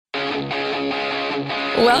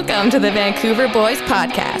Welcome to the Vancouver Boys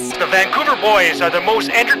Podcast. The Vancouver Boys are the most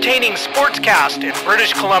entertaining sportscast in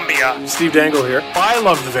British Columbia. Steve Dangle here. I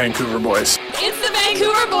love the Vancouver Boys. It's the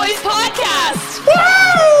Vancouver Boys Podcast.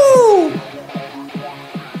 Woo!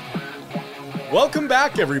 Welcome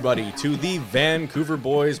back, everybody, to the Vancouver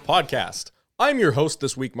Boys Podcast. I'm your host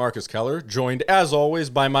this week, Marcus Keller, joined as always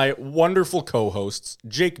by my wonderful co-hosts,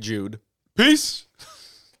 Jake Jude. Peace.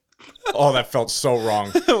 Oh, that felt so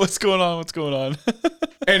wrong. What's going on?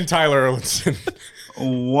 And Tyler Erlinson.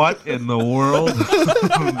 What in the world?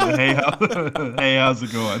 Hey, how's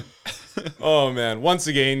it going? Oh, man. Once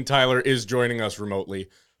again, Tyler is joining us remotely.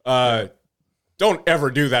 Don't ever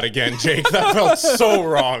do that again, Jake. That felt so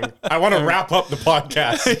wrong. I want to wrap up the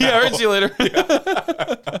podcast now. Yeah, I'll see you later.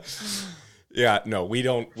 Yeah, no, we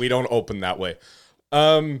don't open that way.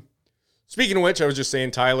 Speaking of which, I was just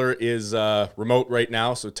saying Tyler is remote right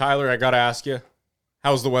now. So, Tyler, I got to ask you,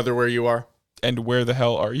 how's the weather where you are? And where the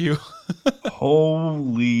hell are you?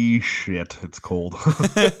 Holy shit, it's cold.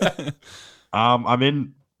 I'm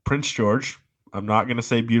in Prince George. I'm not going to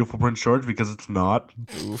say beautiful Prince George because it's not.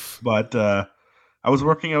 Oof. But I was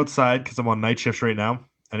working outside because I'm on night shifts right now,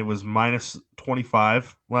 and it was minus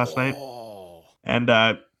 25 last night. And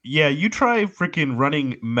yeah, you try freaking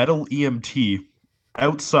running metal EMT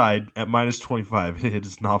outside at minus 25. It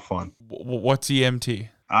is not fun. What's EMT?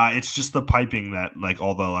 It's just the piping that, like,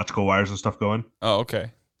 all the electrical wires and stuff go in. Oh,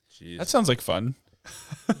 okay. Jeez. That sounds like fun.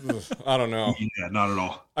 I don't know. Yeah, not at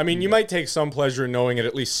all. I mean, you might take some pleasure in knowing it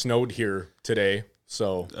at least snowed here today.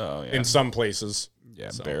 So, in some places.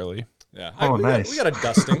 Yeah, so, barely. Yeah. Oh, we nice. We got a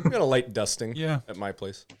dusting. We got a light dusting at my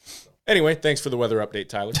place. Anyway, thanks for the weather update,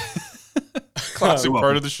 Tyler. Classic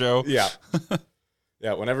part of the show. Yeah.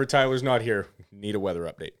 Yeah, whenever Tyler's not here, need a weather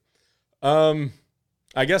update.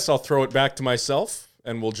 I guess I'll throw it back to myself,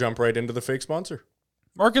 and we'll jump right into the fake sponsor.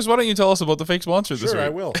 Marcus, why don't you tell us about the fake sponsor this week? Sure, I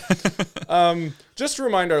will. Just to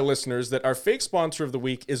remind our listeners that our fake sponsor of the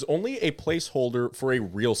week is only a placeholder for a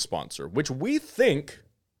real sponsor, which we think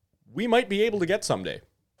we might be able to get someday.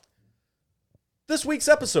 This week's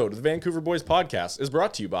episode of the Vancouver Boys Podcast is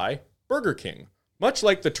brought to you by Burger King. Much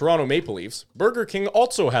like the Toronto Maple Leafs, Burger King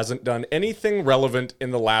also hasn't done anything relevant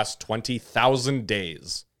in the last 20,000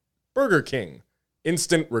 days. Burger King.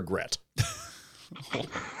 Instant regret.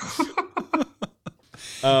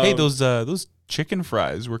 Hey, those chicken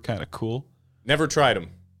fries were kind of cool. Never tried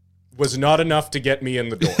them. Was not enough to get me in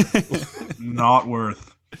the door. Not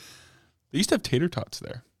worth. They used to have tater tots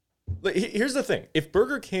there. Here's the thing. If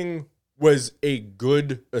Burger King was a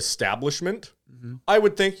good establishment, I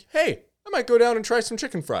would think, hey, I might go down and try some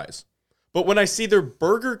chicken fries. But when I see their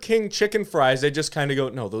Burger King chicken fries, I just kind of go,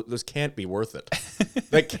 no, those can't be worth it.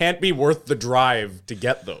 That can't be worth the drive to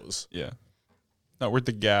get those. Yeah. Not worth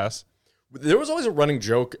the gas. There was always a running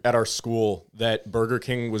joke at our school that Burger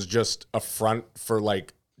King was just a front for,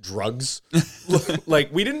 like, drugs.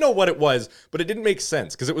 Like, we didn't know what it was, but it didn't make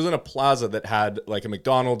sense because it was in a plaza that had, like, a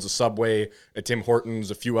McDonald's, a Subway, a Tim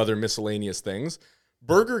Hortons, a few other miscellaneous things.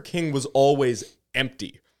 Burger King was always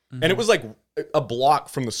empty. And it was, like, a block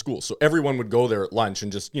from the school. So everyone would go there at lunch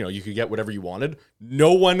and just, you could get whatever you wanted.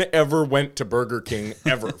 No one ever went to Burger King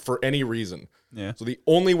ever for any reason. Yeah. So the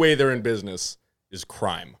only way they're in business is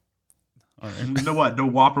crime. All right. You know what? No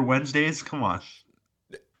Whopper Wednesdays? Come on.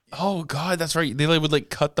 Oh, God, that's right. They would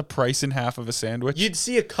cut the price in half of a sandwich. You'd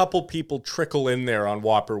see a couple people trickle in there on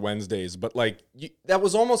Whopper Wednesdays, but that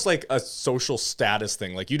was almost like a social status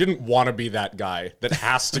thing. Like, you didn't want to be that guy that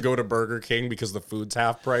has to go to Burger King because the food's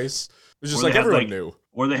half price. It was just like everyone knew.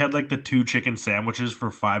 Or they had the 2 chicken sandwiches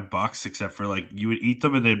for $5, except for you would eat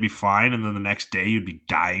them and they'd be fine, and then the next day you'd be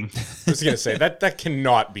dying. I was going to say, that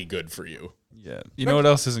cannot be good for you. Yeah. You know what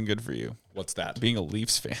else isn't good for you? What's that? Being a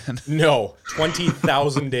Leafs fan. No.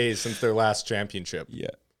 20,000 days since their last championship.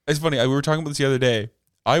 Yeah. It's funny. We were talking about this the other day.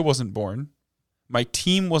 I wasn't born. My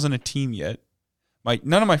team wasn't a team yet.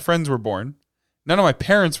 None of my friends were born. None of my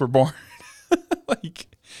parents were born.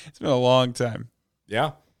 It's been a long time.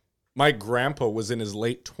 Yeah. My grandpa was in his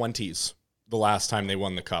late 20s the last time they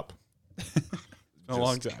won the cup. A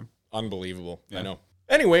long time. Unbelievable. Yeah. I know.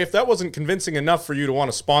 Anyway, if that wasn't convincing enough for you to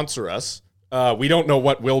want to sponsor us, we don't know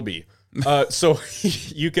what will be. So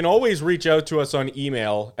you can always reach out to us on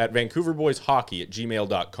email at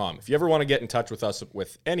vancouverboyshockey@gmail.com. If you ever want to get in touch with us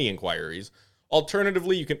with any inquiries.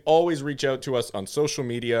 Alternatively, you can always reach out to us on social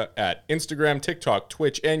media at Instagram, TikTok,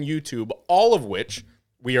 Twitch, and YouTube, all of which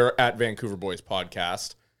we are at Vancouver Boys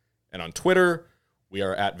Podcast. And on Twitter, we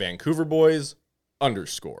are at VancouverBoys_.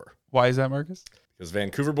 Why is that, Marcus? Because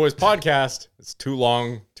Vancouver Boys Podcast is too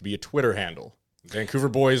long to be a Twitter handle. Vancouver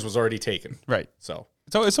Boys was already taken. Right. So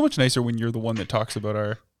it's so much nicer when you're the one that talks about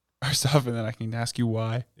our our stuff, and then I can ask you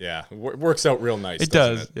why. Yeah, it works out real nice. It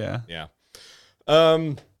doesn't does, it?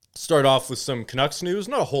 Yeah. Start off with some Canucks news.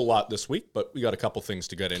 Not a whole lot this week, but we got a couple things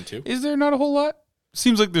to get into. Is there not a whole lot?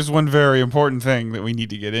 Seems like there's one very important thing that we need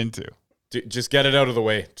to get into. Just get it out of the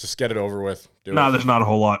way. Just get it over with. There's not a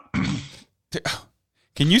whole lot.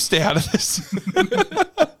 Can you stay out of this?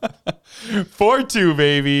 4-2,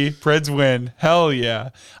 baby. Preds win. Hell yeah.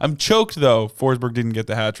 I'm choked, though. Forsberg didn't get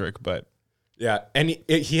the hat trick, but... Yeah, and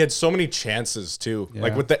he had so many chances, too. Yeah.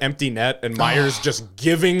 Like with the empty net and Myers just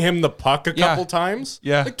giving him the puck a couple times.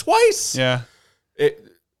 Yeah. Like twice. Yeah.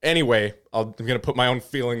 Anyway, I'm going to put my own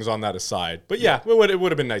feelings on that aside. But yeah, it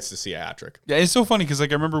would have been nice to see a hat trick. Yeah, it's so funny because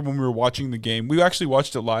like I remember when we were watching the game, we actually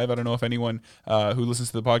watched it live. I don't know if anyone who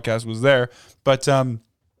listens to the podcast was there, but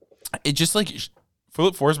it just like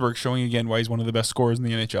Philip Forsberg showing again why he's one of the best scorers in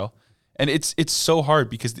the NHL. And it's so hard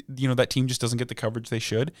because that team just doesn't get the coverage they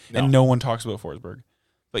should, and no one talks about Forsberg.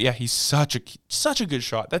 But yeah, he's such a good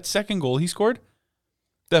shot. That second goal he scored,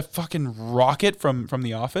 that fucking rocket from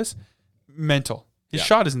The Office, mental. His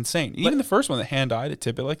shot is insane. Even the first one, the hand-eye to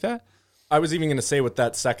tip it like that. I was even going to say with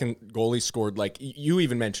that second goal he scored, like you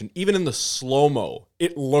even mentioned, even in the slow-mo,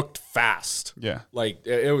 it looked fast. Yeah. Like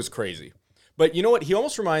it was crazy. But you know what? He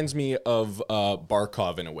almost reminds me of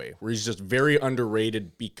Barkov in a way, where he's just very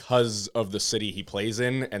underrated because of the city he plays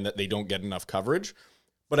in and that they don't get enough coverage.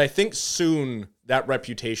 But I think soon that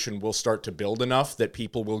reputation will start to build enough that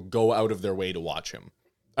people will go out of their way to watch him.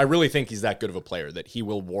 I really think he's that good of a player that he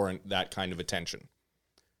will warrant that kind of attention.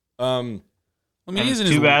 I mean, it's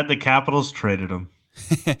too bad the Capitals traded him.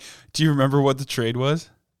 Do you remember what the trade was?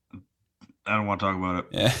 I don't want to talk about it.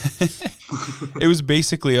 Yeah. It was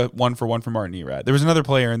basically a 1-for-1 for Martin Erat. There was another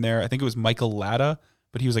player in there. I think it was Michael Latta,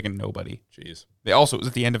 but he was like a nobody. Jeez. It was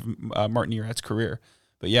at the end of Martin Erat's career.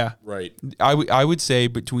 But yeah. Right. I would say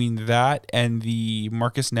between that and the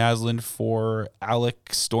Marcus Naslund for Alec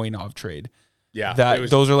Stoyanov trade. Yeah.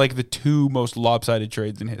 Those are like the two most lopsided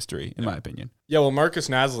trades in history, in my opinion. Yeah, well, Marcus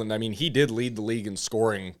Naslund, I mean, he did lead the league in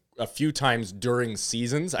scoring a few times during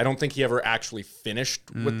seasons. I don't think he ever actually finished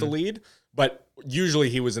with the lead, but usually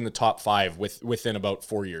he was in the top 5 within about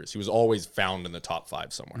 4 years. He was always found in the top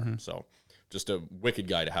 5 somewhere. Mm-hmm. So just a wicked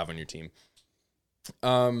guy to have on your team.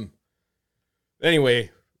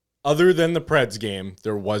 Anyway, other than the Preds game,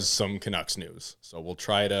 there was some Canucks news. So we'll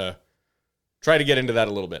try to get into that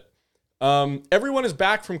a little bit. Everyone is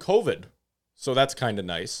back from COVID. So that's kind of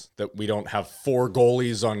nice that we don't have 4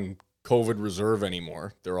 goalies on COVID reserve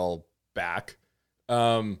anymore. They're all back.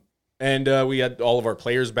 And we had all of our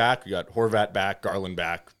players back. We got Horvat back, Garland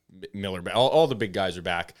back, Miller back. All the big guys are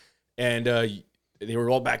back. And they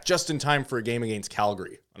were all back just in time for a game against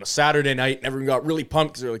Calgary on a Saturday night. And everyone got really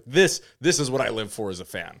pumped because they're like, this is what I live for as a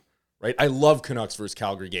fan, right? I love Canucks versus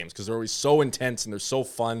Calgary games because they're always so intense and they're so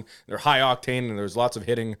fun. They're high octane and there's lots of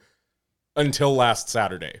hitting until last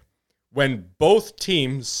Saturday, when both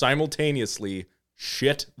teams simultaneously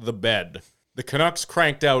shit the bed. The Canucks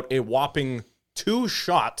cranked out a whopping 2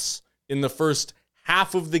 shots in the first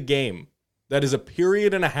half of the game. That is a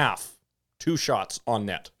period and a half. 2 shots on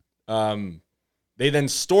net. They then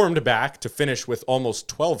stormed back to finish with almost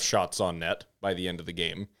 12 shots on net by the end of the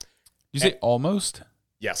game. You say almost?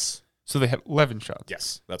 Yes. So they had 11 shots?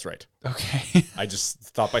 Yes, that's right. Okay. I just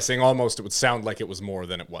thought by saying almost, it would sound like it was more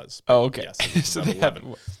than it was. Oh, okay. Yes, so they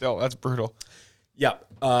 11. That's brutal. Yeah.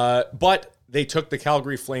 But they took the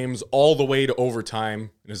Calgary Flames all the way to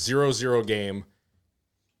overtime in a 0-0 game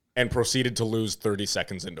and proceeded to lose 30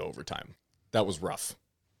 seconds into overtime. That was rough.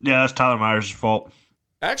 Yeah, that's Tyler Myers' fault.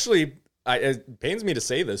 Actually, it pains me to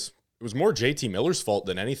say this. It was more JT Miller's fault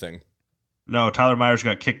than anything. No, Tyler Myers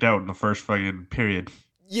got kicked out in the first fucking period.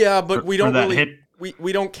 Yeah, but we don't really hit.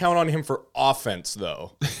 We don't count on him for offense,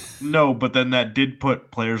 though. No, but then that did put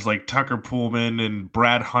players like Tucker Poolman and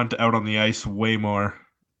Brad Hunt out on the ice way more.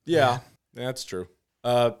 Yeah, that's true.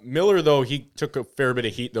 Miller, though, he took a fair bit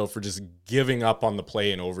of heat, though, for just giving up on the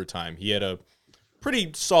play in overtime. He had a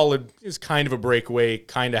pretty solid, it was kind of a breakaway,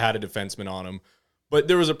 kind of had a defenseman on him. But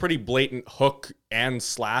there was a pretty blatant hook and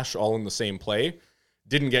slash all in the same play.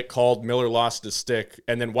 Didn't get called. Miller lost his stick.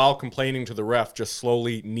 And then while complaining to the ref, just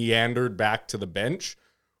slowly neandered back to the bench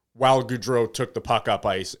while Gaudreau took the puck up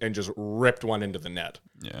ice and just ripped one into the net.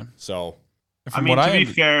 Yeah. So, I mean, to be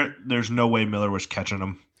fair, there's no way Miller was catching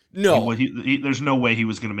him. No. There's no way he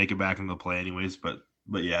was going to make it back into the play anyways. But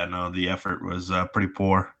yeah, no, the effort was pretty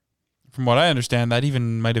poor. From what I understand, that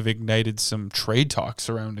even might have ignited some trade talks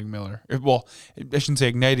surrounding Miller. Well, I shouldn't say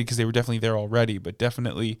ignited because they were definitely there already, but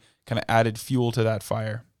definitely kind of added fuel to that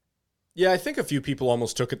fire. Yeah, I think a few people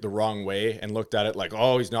almost took it the wrong way and looked at it like,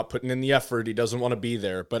 oh, he's not putting in the effort. He doesn't want to be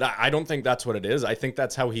there. But I don't think that's what it is. I think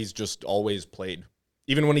that's how he's just always played.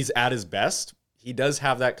 Even when he's at his best, he does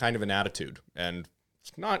have that kind of an attitude. And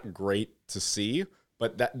it's not great to see,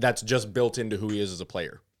 but that's just built into who he is as a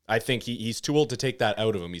player. I think he's too old to take that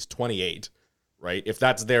out of him. He's 28, right? If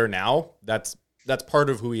that's there now, that's part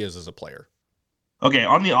of who he is as a player. Okay,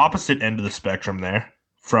 on the opposite end of the spectrum there,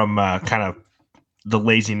 from kind of the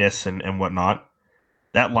laziness and whatnot,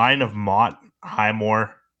 that line of Mott,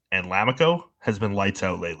 Highmore, and Lamico has been lights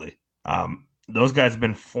out lately. Those guys have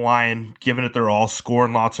been flying, giving it their all,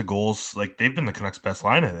 scoring lots of goals. Like, they've been the Canucks' best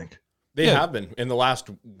line, I think. They have been. In the last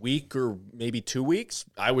week or maybe 2 weeks,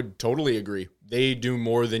 I would totally agree. They do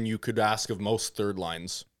more than you could ask of most third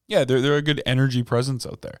lines. Yeah, they're a good energy presence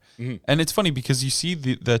out there. Mm-hmm. And it's funny because you see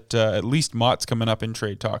that at least Mott's coming up in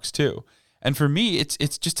trade talks too. And for me, it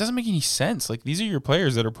just doesn't make any sense. Like, these are your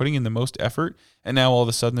players that are putting in the most effort, and now all of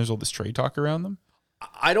a sudden there's all this trade talk around them.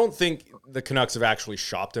 I don't think the Canucks have actually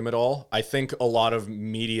shopped him at all. I think a lot of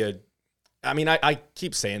media, I mean, I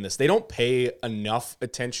keep saying this, they don't pay enough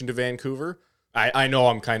attention to Vancouver. I know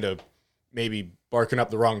I'm kind of maybe barking up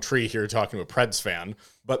the wrong tree here talking to a Preds fan,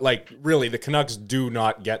 but like, really, the Canucks do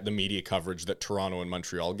not get the media coverage that Toronto and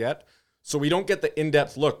Montreal get. So we don't get the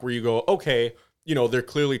in-depth look where you go, okay, you know, they're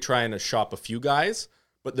clearly trying to shop a few guys,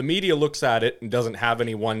 but the media looks at it and doesn't have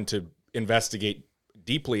anyone to investigate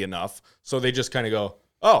deeply enough. So they just kind of go,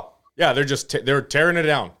 oh, yeah, they're tearing it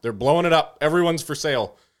down. They're blowing it up. Everyone's for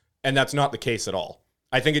sale. And that's not the case at all.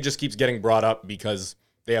 I think it just keeps getting brought up because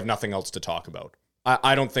they have nothing else to talk about.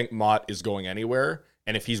 I don't think Mott is going anywhere.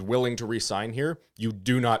 And if he's willing to re-sign here, you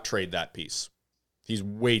do not trade that piece. He's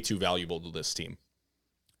way too valuable to this team.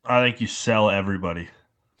 I think you sell everybody.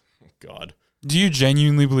 Oh, God. Do you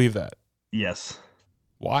genuinely believe that? Yes.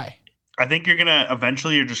 Why? I think you're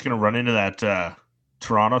just going to run into that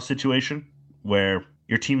Toronto situation where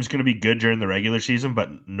your team's going to be good during the regular season,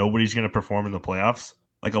 but nobody's going to perform in the playoffs.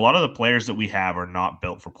 Like, a lot of the players that we have are not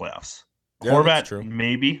built for playoffs. Yeah, Horvat,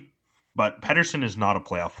 maybe, but Pettersson is not a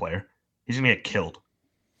playoff player. He's going to get killed.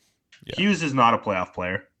 Yeah. Hughes is not a playoff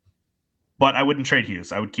player, but I wouldn't trade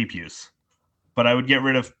Hughes. I would keep Hughes. But I would get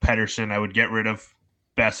rid of Pettersson. I would get rid of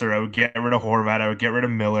Besser. I would get rid of Horvat. I would get rid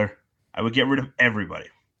of Miller. I would get rid of everybody.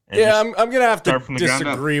 Yeah, I'm going to have to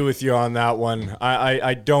disagree with you on that one.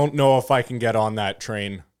 I don't know if I can get on that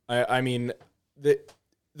train. I mean,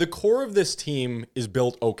 the core of this team is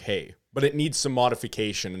built okay, but it needs some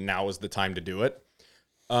modification, and now is the time to do it.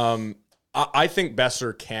 I think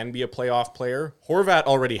Besser can be a playoff player. Horvat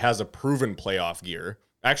already has a proven playoff gear.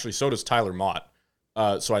 Actually, so does Tyler Mott.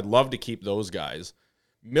 So I'd love to keep those guys.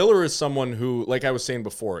 Miller is someone who, like I was saying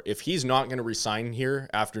before, if he's not going to resign here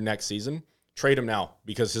after next season, trade him now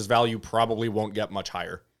because his value probably won't get much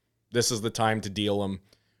higher. This is the time to deal him.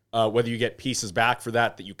 Whether you get pieces back for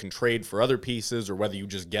that you can trade for other pieces or whether you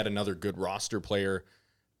just get another good roster player.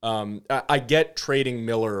 I get trading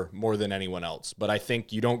Miller more than anyone else, but I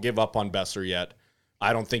think you don't give up on Besser yet.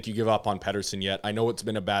 I don't think you give up on Pettersson yet. I know it's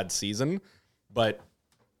been a bad season, but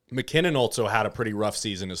McKinnon also had a pretty rough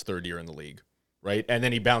season his third year in the league, right? And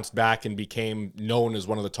then he bounced back and became known as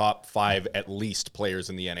one of the top 5 at least players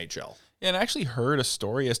in the NHL. Yeah, and I actually heard a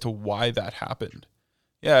story as to why that happened.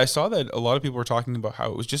 Yeah, I saw that a lot of people were talking about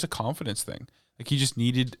how it was just a confidence thing. Like, he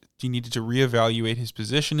needed to reevaluate his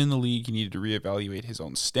position in the league. He needed to reevaluate his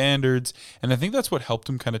own standards. And I think that's what helped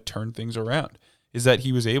him kind of turn things around, is that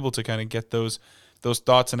he was able to kind of get those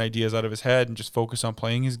thoughts and ideas out of his head and just focus on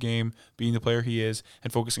playing his game, being the player he is,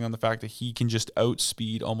 and focusing on the fact that he can just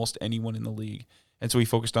outspeed almost anyone in the league. And so he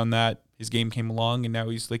focused on that. His game came along, and now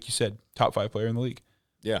he's, like you said, top 5 player in the league.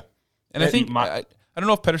 Yeah. And I think, I don't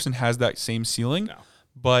know if Pettersson has that same ceiling. No.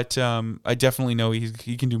 But I definitely know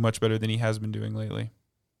he can do much better than he has been doing lately.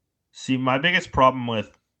 See, my biggest problem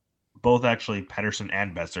with both actually Pettersson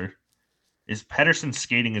and Besser is Pettersson's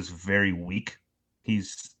skating is very weak.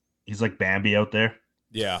 He's like Bambi out there.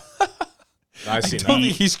 Yeah. I've seen that. I don't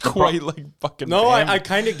think he's quite like fucking Bambi. I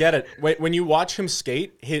kind of get it. When you watch him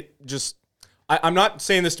skate, I'm not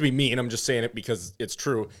saying this to be mean. I'm just saying it because it's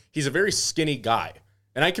true. He's a very skinny guy.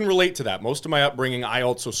 And I can relate to that. Most of my upbringing, I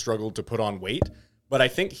also struggled to put on weight. But I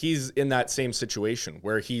think he's in that same situation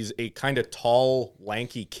where he's a kind of tall,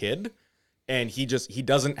 lanky kid, and he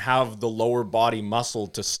doesn't have the lower body muscle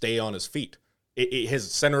to stay on his feet. His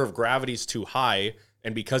center of gravity is too high,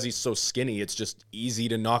 and because he's so skinny, it's just easy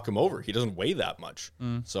to knock him over. He doesn't weigh that much.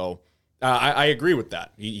 So I agree with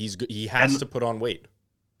that. He has to put on weight.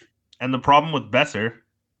 And the problem with Besser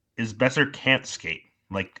is Besser can't skate.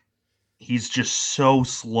 Like, he's just so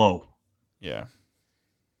slow. Yeah.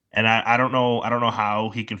 And I don't know how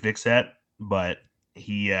he can fix that, but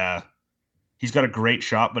he's got a great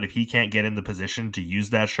shot, but if he can't get in the position to use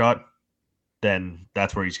that shot, then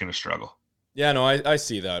that's where he's going to struggle. Yeah, no, I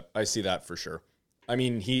see that. I see that for sure. I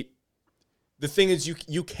mean, the thing is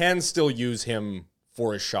you can still use him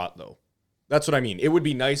for his shot though. That's what I mean. It would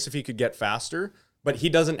be nice if he could get faster, but he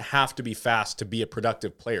doesn't have to be fast to be a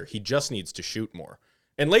productive player. He just needs to shoot more.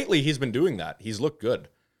 And lately he's been doing that. He's looked good.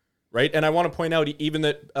 Right? And I want to point out even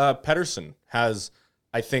that Pettersson has,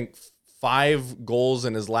 I think, 5 goals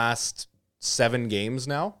in his last 7 games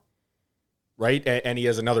now. Right? And he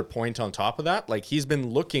has another point on top of that. Like, he's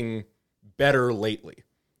been looking better lately.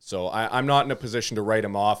 So I'm not in a position to write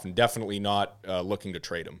him off and definitely not looking to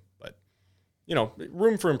trade him. But,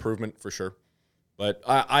 room for improvement for sure. But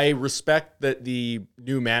I respect that the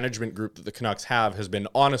new management group that the Canucks have has been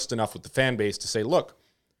honest enough with the fan base to say, look,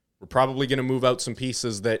 we're probably going to move out some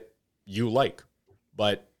pieces that you like,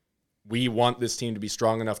 but we want this team to be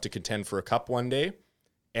strong enough to contend for a cup one day,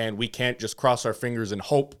 and we can't just cross our fingers and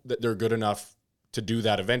hope that they're good enough to do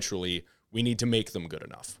that eventually. We need to make them good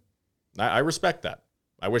enough. I respect that.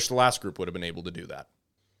 I wish the last group would have been able to do that.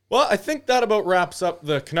 Well, I think that about wraps up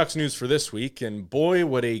the Canucks news for this week, and boy,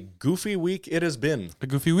 what a goofy week it has been. A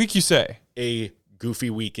goofy week, you say? A goofy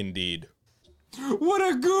week indeed. What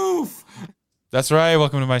a goof! That's right.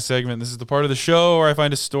 Welcome to my segment. This is the part of the show where I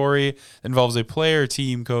find a story that involves a player,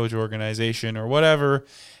 team, coach, organization, or whatever,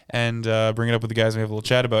 and bring it up with the guys and we have a little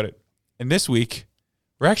chat about it. And this week,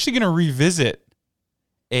 we're actually going to revisit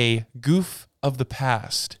a goof of the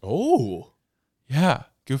past. Oh. Yeah,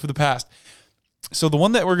 goof of the past. So the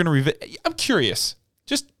one that we're going to revisit, I'm curious,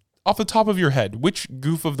 just off the top of your head, which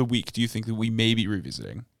goof of the week do you think that we may be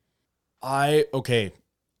revisiting? I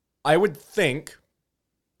would think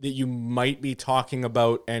that you might be talking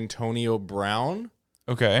about Antonio Brown.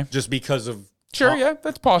 Okay. Just because of... Sure, yeah,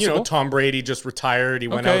 that's possible. Tom Brady just retired. He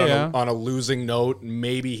went out on a losing note.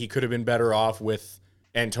 Maybe he could have been better off with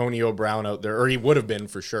Antonio Brown out there, or he would have been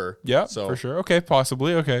for sure. Yeah, for sure. Okay,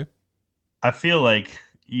 possibly. Okay. I feel like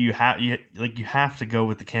you have to go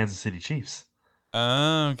with the Kansas City Chiefs.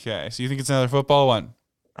 Okay, so you think it's another football one?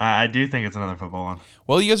 I do think it's another football one.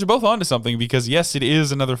 Well, you guys are both onto something because, yes, it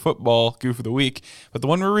is another football goof of the week. But the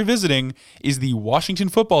one we're revisiting is the Washington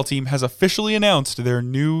football team has officially announced their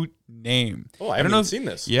new name. Oh, I haven't seen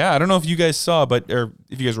this. Yeah, I don't know if you guys saw, or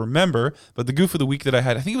if you guys remember, but the goof of the week that I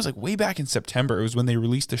had, I think it was like way back in September. It was when they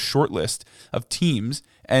released a short list of teams,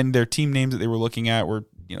 and their team names that they were looking at were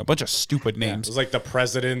a bunch of stupid names. It was like the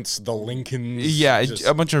Presidents, the Lincolns. Yeah,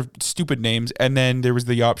 a bunch of stupid names. And then there was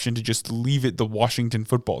the option to just leave it the Washington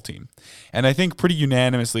football team. And I think pretty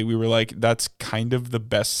unanimously we were like, that's kind of the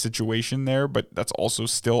best situation there, but that's also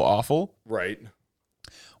still awful. Right.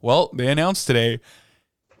 Well, they announced today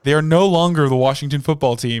they are no longer the Washington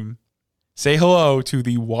football team. Say hello to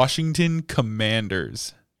the Washington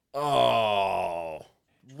Commanders. Oh,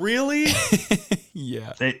 really?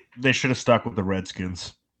 Yeah. They should have stuck with the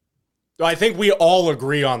Redskins. I think we all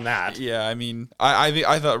agree on that. Yeah, I mean,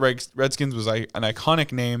 I thought Redskins was an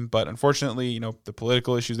iconic name, but unfortunately, the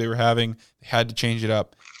political issues they were having, they had to change it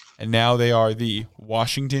up, and now they are the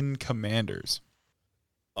Washington Commanders.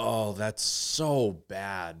 Oh, that's so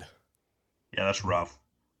bad. Yeah, that's rough.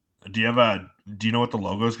 Do you know what the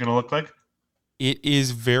logo is going to look like? It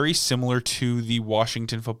is very similar to the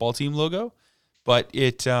Washington football team logo, but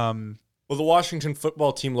it well, the Washington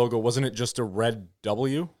football team logo, wasn't it just a red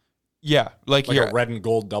W? Yeah, like a red and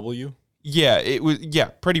gold W. Yeah, it was. Yeah,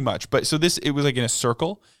 pretty much. But it was like in a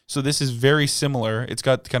circle. So this is very similar. It's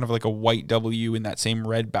got kind of like a white W in that same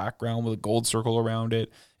red background with a gold circle around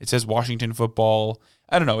it. It says Washington football.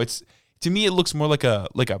 I don't know. To me, it looks more like a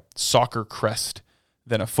soccer crest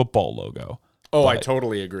than a football logo. Oh, I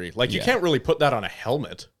totally agree. Like, you can't really put that on a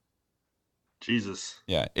helmet. Jesus.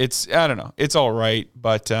 Yeah, I don't know. It's all right,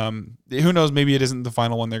 but who knows? Maybe it isn't the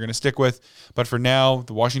final one they're going to stick with. But for now,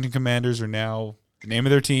 the Washington Commanders are now the name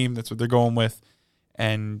of their team. That's what they're going with.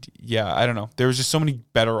 And yeah, I don't know. There was just so many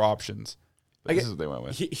better options. But this is what they went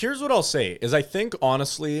with. Here's what I'll say is I think,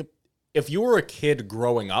 honestly, if you were a kid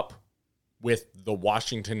growing up with the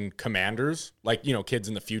Washington Commanders, like, kids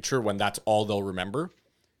in the future when that's all they'll remember,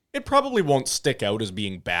 it probably won't stick out as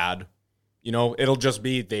being bad. It'll just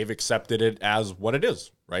be they've accepted it as what it is,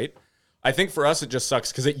 right? I think for us, it just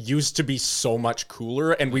sucks because it used to be so much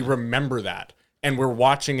cooler, and we remember that, and we're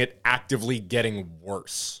watching it actively getting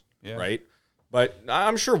worse, right? But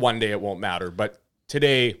I'm sure one day it won't matter, but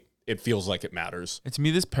today it feels like it matters. And to me,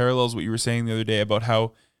 this parallels what you were saying the other day about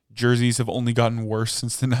how jerseys have only gotten worse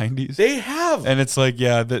since the 90s. They have. And it's like,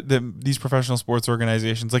 these professional sports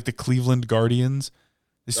organizations, like the Cleveland Guardians,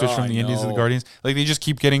 They switch from the I Indians to the know. Guardians. Like, they just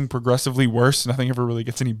keep getting progressively worse. Nothing ever really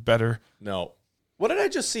gets any better. No. What did I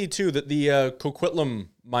just see, too? That the Coquitlam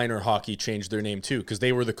minor hockey changed their name, too, because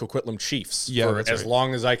they were the Coquitlam Chiefs for that's as right.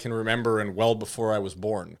 long as I can remember and well before I was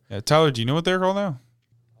born. Yeah, Tyler, do you know what they're called now?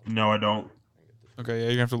 No, I don't. Okay, yeah, you're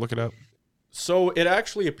going to have to look it up. So it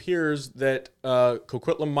actually appears that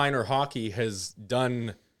Coquitlam minor hockey has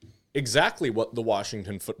done exactly what the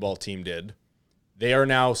Washington football team did. They are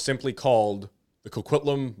now simply called the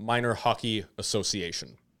Coquitlam Minor Hockey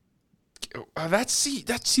Association.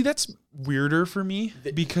 That's weirder for me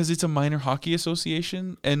because it's a minor hockey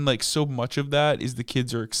association, and like so much of that is the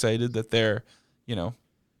kids are excited that they're,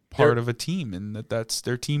 part of a team and that's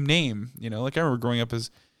their team name. Like I remember growing up as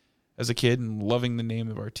a kid and loving the name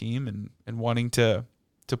of our team and wanting to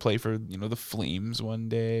play for the Flames one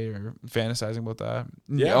day or fantasizing about that.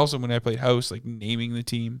 Yeah. Also when I played house, like naming the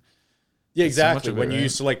team. Yeah, It's so much exactly. of it, When you right?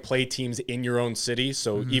 used to like play teams in your own city.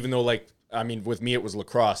 So even though with me it was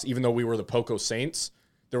lacrosse, even though we were the Poco Saints,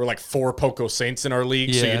 there were like 4 Poco Saints in our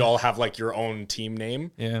league. So Yeah. you'd all have like your own team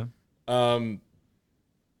name. Yeah.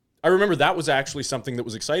 I remember that was actually something that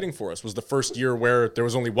was exciting for us. Was the first year where there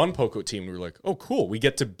was only one Poco team. We were like, oh, cool. We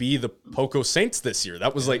get to be the Poco Saints this year.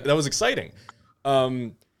 That was that was exciting.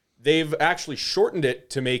 They've actually shortened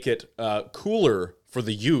it to make it cooler for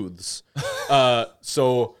the youths.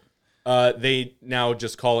 So they now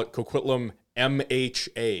just call it Coquitlam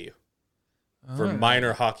MHA for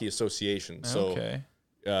Minor Hockey Association. So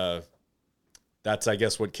Okay. that's, I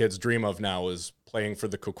guess, what kids dream of now is playing for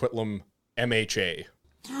the Coquitlam MHA.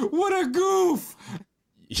 What a goof!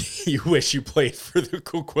 You wish you played for the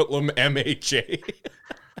Coquitlam MHA.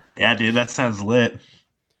 Yeah, dude, that sounds lit.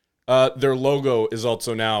 Their logo is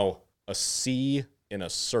also now a C in a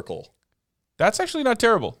circle. That's actually not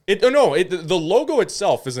terrible. The logo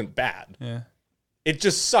itself isn't bad. Yeah. It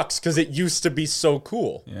just sucks because it used to be so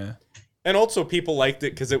cool. Yeah. And also people liked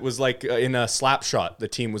it because it was like in a slap shot, the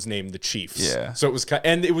team was named the Chiefs. Yeah. So it was,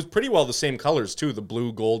 and it was pretty well the same colors too, the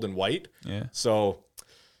blue, gold, and white. Yeah. So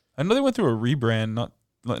I know they went through a rebrand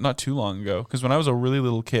not too long ago because when I was a really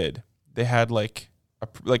little kid, they had like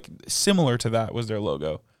similar to that was their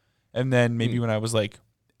logo, and then maybe when I was like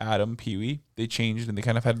Adam Pee-wee, they changed and they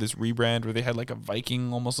kind of had this rebrand where they had like a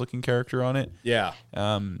Viking almost looking character on it. yeah.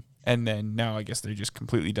 And then now I guess they're just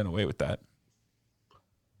completely done away with that.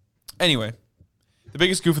 Anyway, the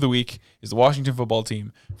biggest goof of the week is the Washington football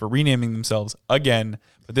team for renaming themselves again,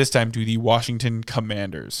 but this time to the Washington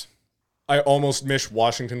Commanders. I almost miss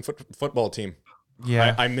Washington football team.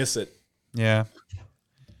 Yeah. I miss it. Yeah.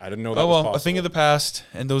 I didn't know that Oh, was well, possible. a thing of the past,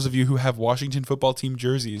 and those of you who have Washington football team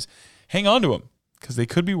jerseys, hang on to them, because they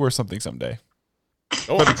could be worth something someday.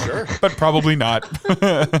 Oh, I'm sure. But probably not.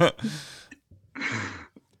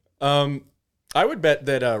 I would bet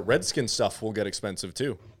that Redskin stuff will get expensive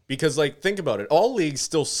too. Because, like, think about it. All leagues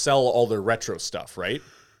still sell all their retro stuff, right?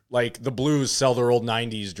 Like, the Blues sell their old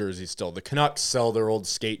 90s jerseys still. The Canucks sell their old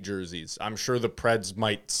skate jerseys. I'm sure the Preds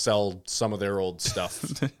might sell some of their old stuff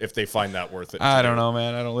if they find that worth it. I don't know,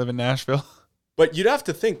 man. I don't live in Nashville. But you'd have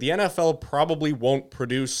to think the NFL probably won't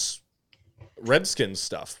produce Redskins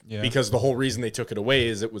stuff because the whole reason they took it away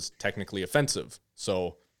is it was technically offensive.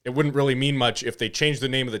 So it wouldn't really mean much if they changed the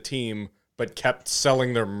name of the team but kept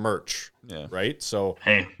selling their merch, right? So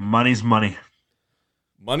Hey, money's money.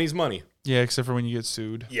 money's money. Yeah, except for when you get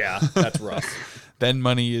sued. Yeah, that's rough. Then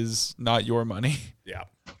money is not your money. Yeah.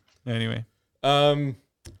 Anyway.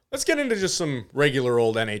 Let's get into just some regular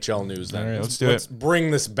old NHL news then. All right, let's do it. Let's bring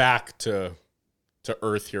this back to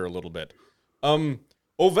earth here a little bit.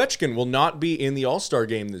 Ovechkin will not be in the All-Star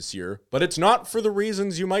game this year, but it's not for the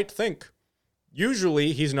reasons you might think.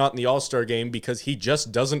 Usually he's not in the All-Star game because he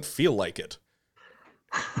just doesn't feel like it.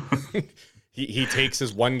 He takes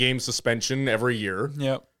his 1-game suspension every year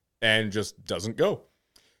Yep. and just doesn't go.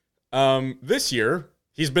 This year,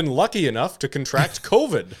 he's been lucky enough to contract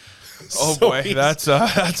COVID. Oh, So boy. he's-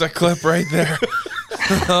 That's a clip right there.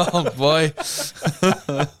 Oh, boy.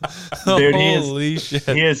 Dude, Holy shit.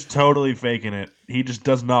 He is totally faking it. He just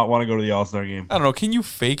does not want to go to the All-Star game. I don't know. Can you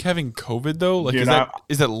fake having COVID, though? Like, Dude,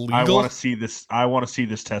 is that legal? I want to see this. I want to see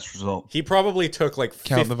this test result. He probably took like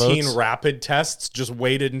Count the 15 votes? rapid tests, just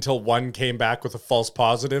waited until one came back with a false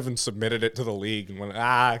positive and submitted it to the league and went,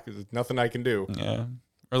 there's nothing I can do. Yeah.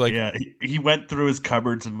 Or like, Yeah, he went through his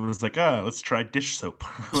cupboards and was like, let's try dish soap.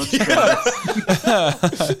 Let's try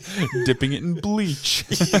this. dipping it in bleach.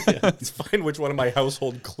 Let's find which one of my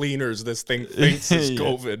household cleaners this thing thinks is Yeah.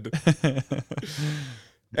 COVID.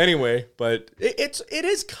 Anyway, but it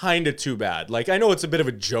is kind of too bad. Like, I know it's a bit of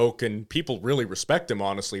a joke and people really respect him,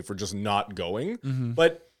 honestly, for just not going. Mm-hmm.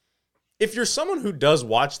 But if you're someone who does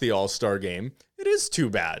watch the All-Star game, It is too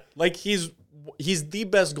bad. Like, he's the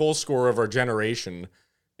best goal scorer of our generation,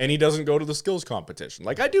 and he doesn't go to the skills competition.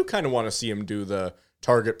 Like, I do kind of want to see him do the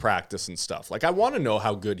target practice and stuff. Like, I want to know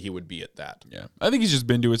how good he would be at that. Yeah. I think he's just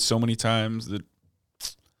been to it so many times that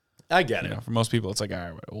I get it. For most people, it's like, all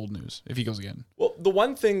right, old news if he goes again. Well, the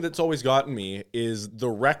one thing that's always gotten me is the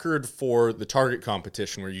record for the target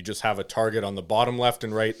competition, where you just have a target on the bottom left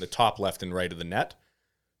and right and the top left and right of the net.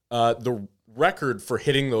 The record for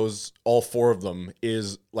hitting those, all 4 of them,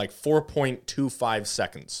 is like 4.25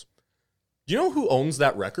 seconds. Do you know who owns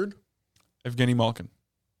that record? Evgeny Malkin.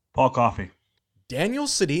 Paul Coffey. Daniel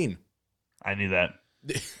Sedin. I knew that.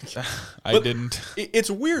 I didn't. It's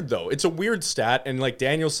weird, though. It's a weird stat, and like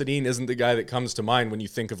Daniel Sedin isn't the guy that comes to mind when you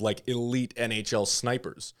think of like elite NHL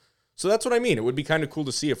snipers. So that's what I mean. It would be kind of cool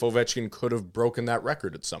to see if Ovechkin could have broken that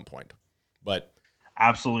record at some point. But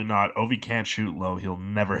absolutely not. Ovi can't shoot low. He'll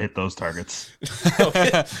never hit those targets.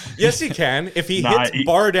 Yes, he can. If he hits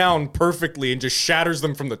bar down perfectly and just shatters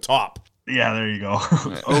them from the top. Yeah, there you go.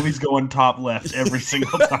 Ovi's going top left every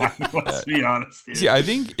single time. Let's be honest here. See, I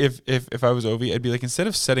think if I was Ovi, I'd be like, instead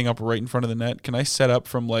of setting up right in front of the net, can I set up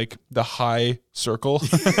from like the high circle?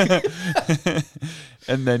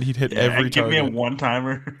 And then he'd hit every give target. me a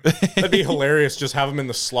one-timer. That'd be hilarious. Just have him in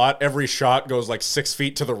the slot. Every shot goes like 6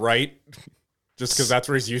 feet to the right, just because that's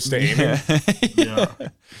where he's used to aiming.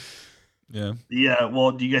 Yeah.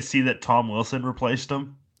 Well, do you guys see that Tom Wilson replaced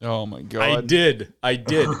him? Oh my God. I did.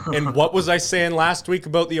 And what was I saying last week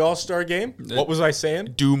about the All-Star game? What was I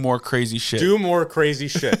saying? Do more crazy shit. Do more crazy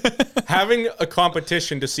shit. Having a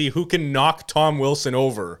competition to see who can knock Tom Wilson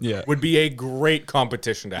over would be a great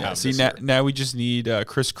competition to have. See, now we just need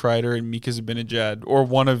Chris Kreider and Mika Zibanejad, or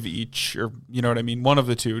one of each, or you know what I mean? One of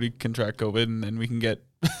the two to contract COVID, and then we can get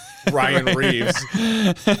Ryan Reeves.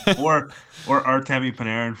 or Artemi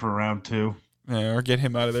Panarin for round 2. Yeah, or get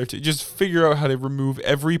him out of there too. Just figure out how to remove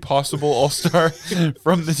every possible All-Star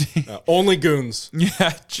from the team. Only goons.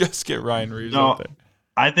 Yeah, just get Ryan Reeves out there.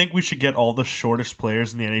 I think we should get all the shortest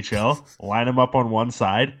players in the NHL, line them up on one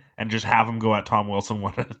side, and just have them go at Tom Wilson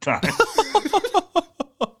one at a time.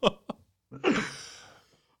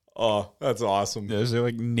 Oh, that's awesome. Yeah, so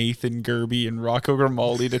like Nathan Gerby and Rocco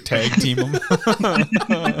Grimaldi to tag team him.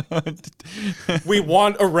 We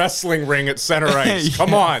want a wrestling ring at center ice.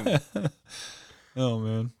 Come on. Oh,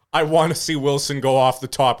 man. I want to see Wilson go off the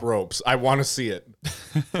top ropes. I want to see it.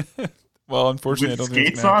 Well, unfortunately, with I don't think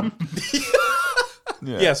skates on?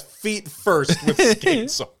 Yeah. Yes, feet first with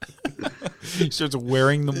skates on. He starts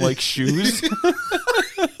wearing them like shoes.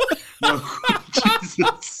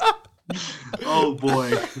 Jesus. Oh,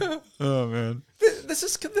 boy. Oh, man. This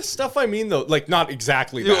is the stuff I mean, though. Like, not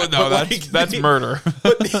exactly that. No, but that's murder.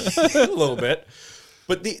 But a little bit.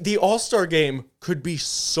 But the All-Star game could be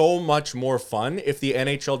so much more fun if the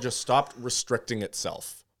NHL just stopped restricting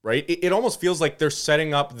itself, right? It almost feels like they're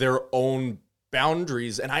setting up their own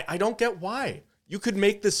boundaries, and I don't get why. You could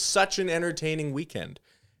make this such an entertaining weekend,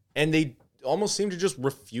 and they almost seem to just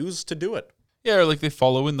refuse to do it. Yeah, or like they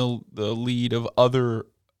follow in the lead of other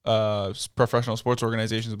professional sports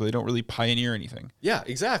organizations, but they don't really pioneer anything. Yeah,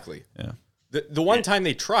 exactly. Yeah. The one time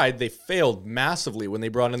they tried, they failed massively when they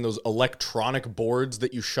brought in those electronic boards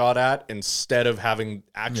that you shot at instead of having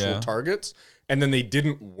actual targets, and then they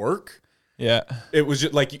didn't work. Yeah. It was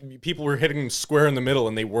just like people were hitting them square in the middle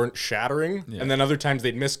and they weren't shattering, and then other times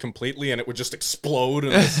they'd miss completely and it would just explode in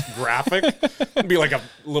this graphic. It'd be like a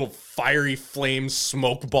little fiery flame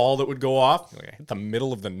smoke ball that would go off. Like, I hit the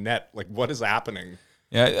middle of the net. Like, what is happening?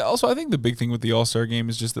 Yeah. Also, I think the big thing with the All-Star game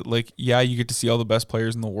is just that, like, yeah, you get to see all the best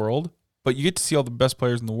players in the world, but you get to see all the best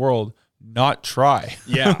players in the world not try.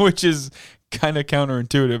 Yeah. Which is kind of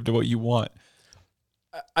counterintuitive to what you want.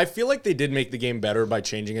 I feel like they did make the game better by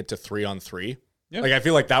changing it to 3-on-3. Yeah. Like, I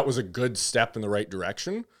feel like that was a good step in the right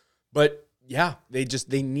direction. But yeah, they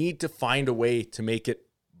need to find a way to make it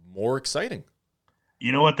more exciting.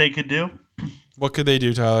 You know what they could do? What could they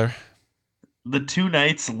do, Tyler? The 2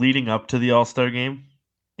 nights leading up to the All-Star game,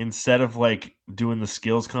 instead of like doing the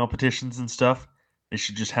skills competitions and stuff, they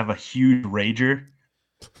should just have a huge rager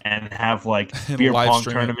and have like beer pong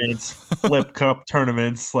tournaments, flip cup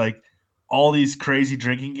tournaments, like all these crazy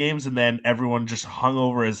drinking games, and then everyone just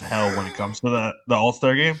hungover as hell when it comes to the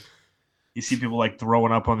All-Star game. You see people like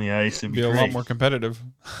throwing up on the ice and be a lot more competitive.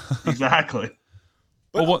 Exactly.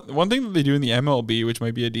 Well, one thing that they do in the MLB, which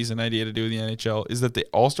might be a decent idea to do in the NHL, is that the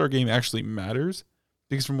All-Star game actually matters.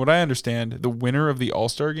 Because from what I understand, the winner of the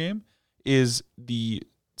All-Star game is the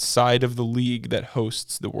side of the league that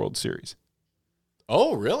hosts the World Series.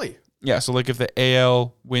 Oh, really? Yeah, so like if the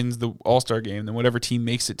AL wins the All-Star game, then whatever team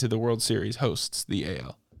makes it to the World Series hosts the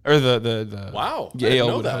AL. or the Wow, I didn't Yale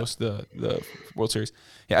know would that. host the World Series.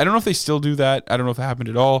 Yeah, I don't know if they still do that. I don't know if it happened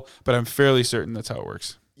at all, but I'm fairly certain that's how it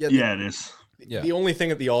works. Yeah, it is. Yeah. The only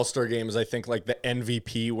thing at the All-Star game is I think like the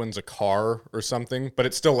MVP wins a car or something, but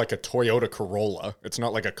it's still like a Toyota Corolla. It's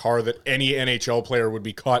not like a car that any NHL player would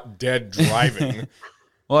be caught dead driving.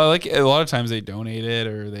 Well, I like a lot of times they donate it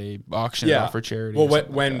or they auction it off for charity. Well, or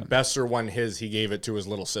something when like that. Besser won his, he gave it to his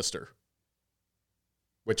little sister,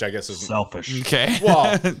 which I guess is Selfish. Okay.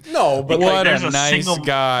 well, no, but What like, a nice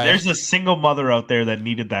guy. There's a single mother out there that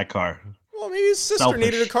needed that car. well, maybe his sister Selfish.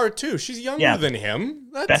 needed a car too. She's younger Yeah. than him.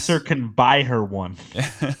 That's, Besser can buy her one.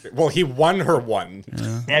 well, he won her one.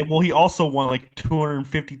 Yeah, well, he also won like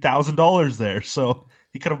 $250,000 there, so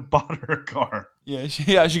he could have bought her a car. Yeah, she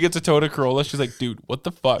gets a Toyota Corolla. She's like, dude, what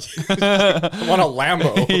the fuck? I want a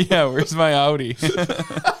Lambo. Yeah, where's my Audi?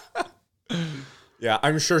 Yeah,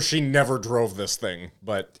 I'm sure she never drove this thing,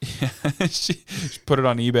 but she put it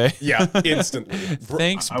on eBay. yeah, instantly.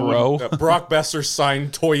 Thanks, bro. Brock Besser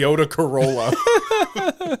signed Toyota Corolla.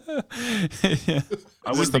 I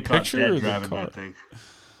this wouldn't the be caught picture or dead the driving car? that thing.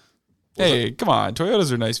 Hey, come on.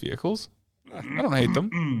 Toyotas are nice vehicles. I don't hate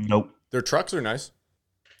them. Nope. Their trucks are nice.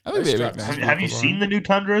 I think Nice they trucks. make nice Have you vehicles, seen the new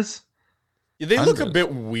Tundras? Yeah, they look a Hundreds.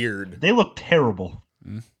 bit weird, They look terrible.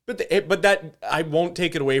 but that I won't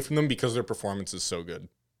take it away from them because their performance is so good.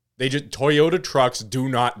 They just Toyota trucks do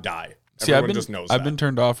not die. See, Everyone just knows I've that. been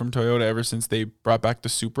turned off from Toyota ever since they brought back the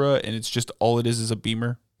Supra, and it's just all it is a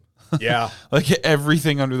Beamer. Yeah, Like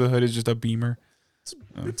everything under the hood is just a Beamer.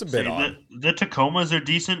 it's a bit odd. The Tacomas are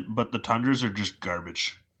decent, but the Tundras are just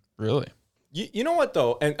garbage. Really? You know what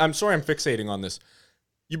though, and I'm sorry I'm fixating on this.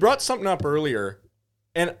 You brought something up earlier,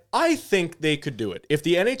 and I think they could do it if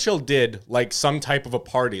the NHL did like some type of a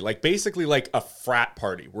party, like basically like a frat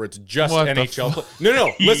party where it's just What the NHL.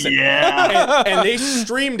 No, listen. Yeah. And they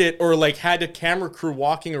streamed it or like had a camera crew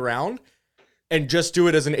walking around and just do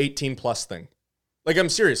it as an 18 plus thing. Like I'm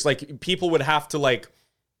serious. Like people would have to like,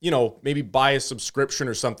 maybe buy a subscription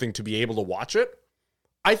or something to be able to watch it.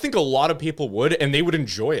 I think a lot of people would, and they would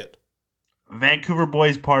enjoy it. Vancouver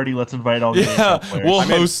Boys Party. Let's invite all the Yeah, NHL players. we'll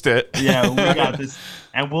host it. Yeah, we got this.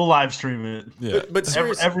 And we'll live stream it. Yeah. But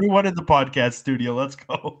seriously, Everyone in the podcast studio, let's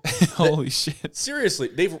go. Holy shit. seriously,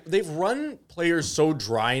 they've run players so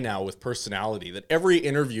dry now with personality that every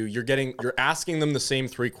interview you're asking them the same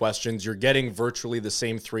three questions, you're getting virtually the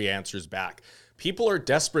same three answers back. People are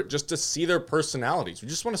desperate just to see their personalities. We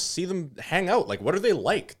just want to see them hang out. Like, what are they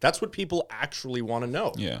like? That's what people actually want to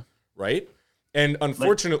know. Yeah. Right? And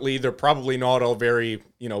unfortunately, they're probably not all very,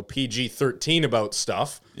 PG-13 about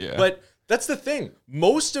stuff. Yeah. But that's the thing.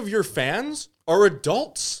 Most of your fans are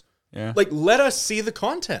adults. Yeah. Like, let us see the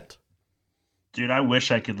content. Dude, I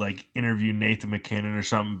wish I could like interview Nathan McKinnon or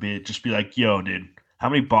something. Just be like, yo, dude, how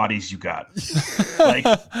many bodies you got? Like,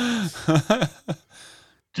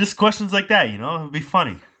 just questions like that, it'd be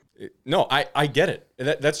funny. No, I get it.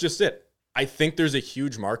 That's just it. I think there's a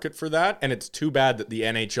huge market for that, and it's too bad that the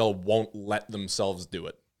NHL won't let themselves do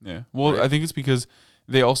it. Yeah. Well, Right. I think it's because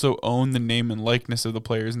they also own the name and likeness of the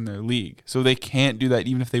players in their league. So they can't do that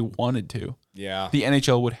even if they wanted to. Yeah. The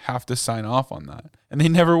NHL would have to sign off on that. And they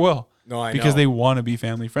never will. No, I because know. they want to be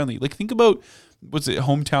family friendly. Like think about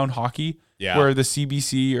hometown hockey, Yeah. where the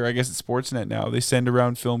CBC or I guess it's Sportsnet now, they send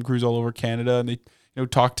around film crews all over Canada and they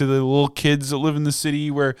talk to the little kids that live in the city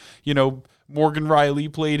where, Morgan Riley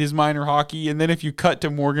played his minor hockey, and then if you cut to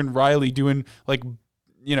Morgan Riley doing like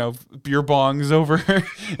beer bongs over,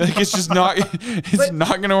 like it's just not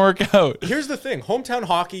not gonna work out. Here's the thing. Hometown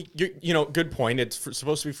hockey, good point. It's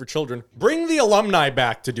supposed to be for children. Bring the alumni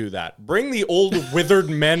back to do that. Bring the old withered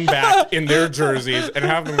men back in their jerseys and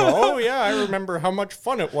have them go, oh, yeah, I remember how much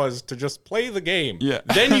fun it was to just play the game. Yeah.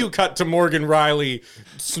 Then you cut to Morgan Riley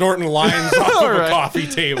snorting lines off of a Right. coffee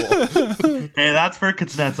table. Hey, that's for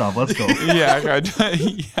Kuznetsov. Let's go.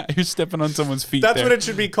 Yeah, you're stepping on someone's feet. That's there. what it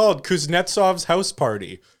should be called. Kuznetsov's house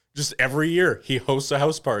party. Just every year, he hosts a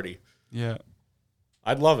house party. Yeah.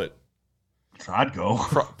 I'd love it. I'd go.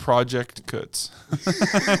 Project Kuts.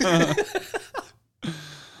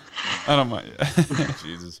 I don't mind.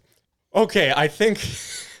 Jesus. Okay, I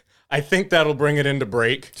think that'll bring it into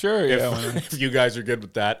break. Sure, yeah. why not? If you guys are good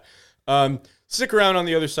with that. Stick around on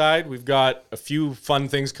the other side. We've got a few fun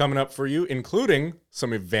things coming up for you, including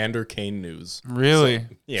some Evander Kane news. Really?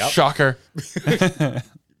 Yep. Shocker.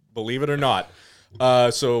 Believe it or not.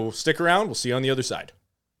 So stick around. We'll see you on the other side.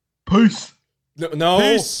 Peace. No,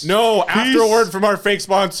 Peace. after a word from our fake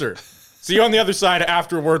sponsor. See you on the other side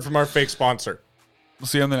after a word from our fake sponsor. We'll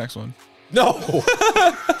see you on the next one. No.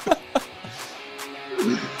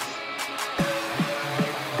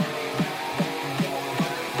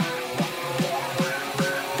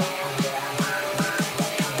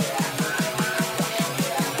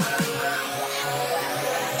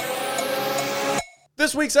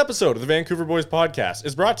 This week's episode of the Vancouver Boys Podcast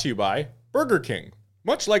is brought to you by Burger King.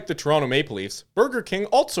 Much like the Toronto Maple Leafs, Burger King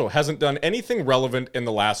also hasn't done anything relevant in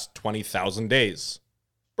the last 20,000 days.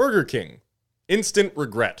 Burger King. Instant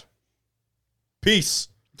regret. Peace.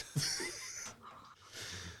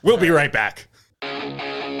 We'll be right back.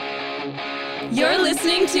 You're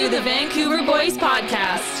listening to the Vancouver Boys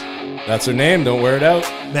Podcast. That's her name. Don't wear it out.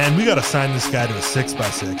 Man, we got to sign this guy to a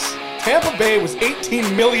 6x6. Tampa Bay was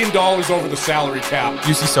 $18 million over the salary cap.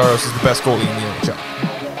 UC Saros is the best goalie in the NHL.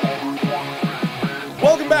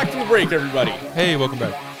 Welcome back from the break, everybody. Hey, welcome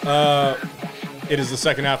back. It is the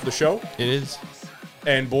second half of the show, It is.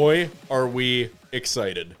 and boy, are we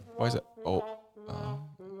excited. Why is that? Oh.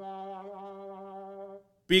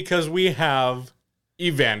 Because we have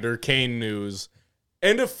Evander Kane news,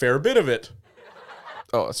 and a fair bit of it.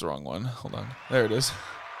 Oh, that's the wrong one. Hold on. There it is.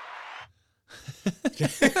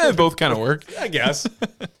 Both kind of work. I guess.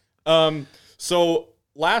 So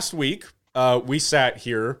last week, we sat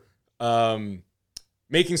here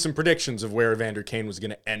making some predictions of where Evander Kane was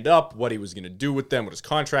going to end up, what he was going to do with them, what his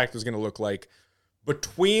contract was going to look like.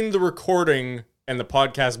 Between the recording and the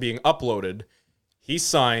podcast being uploaded, he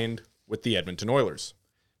signed with the Edmonton Oilers.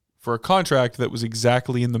 For a contract that was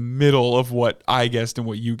exactly in the middle of what I guessed and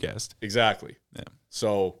what you guessed. Exactly. Yeah.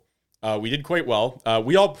 So we did quite well.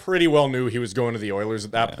 We all pretty well knew he was going to the Oilers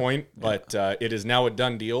at that point, but it is now a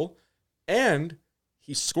done deal. And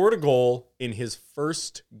he scored a goal in his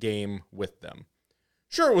first game with them.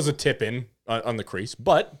 Sure, it was a tip-in on the crease,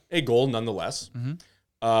 but a goal nonetheless.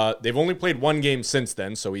 Mm-hmm. They've only played one game since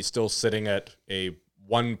then, so he's still sitting at a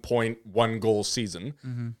 1.1 goal season.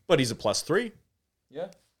 Mm-hmm. But he's a +3. Yeah.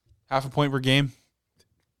 Half a point per game.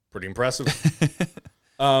 Pretty impressive.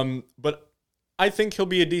 But I think he'll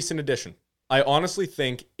be a decent addition. I honestly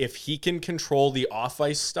think if he can control the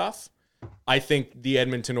off-ice stuff, I think the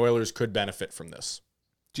Edmonton Oilers could benefit from this.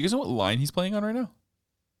 Do you guys know what line he's playing on right now?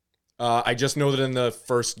 I just know that in the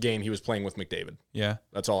first game he was playing with McDavid. Yeah.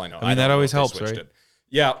 That's all I know. I mean, that don't know always if they helps, switched right? it.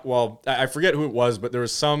 Yeah, well, I forget who it was, but there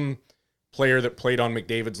was some player that played on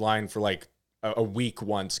McDavid's line for like a week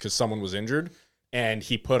once because someone was injured, and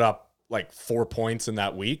he put up like 4 points in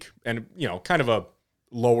that week, and, you know, kind of a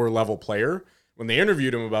lower level player. When they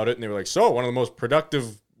interviewed him about it, and they were like, so, one of the most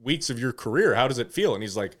productive weeks of your career, how does it feel? And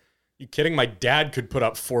he's like, you kidding? My dad could put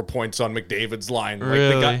up 4 points on McDavid's line.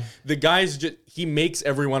 Really? Like the guy's just, he makes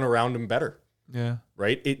everyone around him better, Yeah.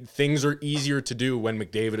 right? Things are easier to do when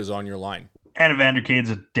McDavid is on your line. And Evander Kane's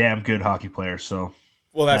a damn good hockey player, so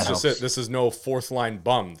Well, that's that just helps. it. This is no fourth line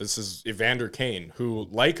bum. This is Evander Kane, who,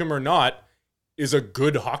 like him or not, is a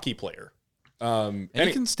good hockey player. And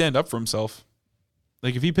he can stand up for himself.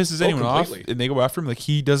 Like, if he pisses anyone completely. off and they go after him, like,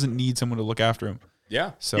 he doesn't need someone to look after him.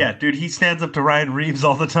 Yeah. So yeah, dude, he stands up to Ryan Reeves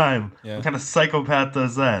all the time. Yeah. What kind of psychopath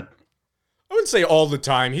does that? I wouldn't say all the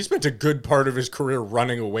time. He spent a good part of his career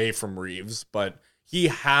running away from Reeves, but he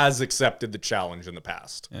has accepted the challenge in the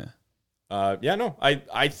past. Yeah.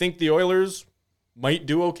 I think the Oilers might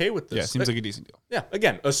do okay with this. Yeah, seems like a decent deal. Yeah,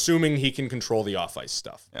 again, assuming he can control the off-ice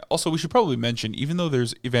stuff. Yeah. Also, we should probably mention, even though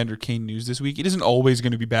there's Evander Kane news this week, it isn't always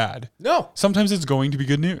going to be bad. No, Sometimes it's going to be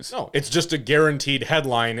good news. no, it's just a guaranteed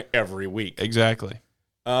headline every week. Exactly.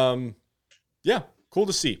 Yeah, cool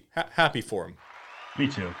to see. Happy for him. Me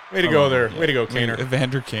too. Way to go there. Way to go, Kaner.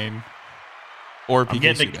 Evander Kane. Or I'm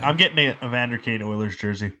PK getting an Evander Kane Oilers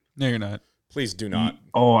jersey. No, you're not. Please do not.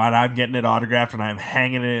 Oh, and I'm getting it autographed, and I'm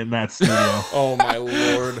hanging it in that studio. Oh, my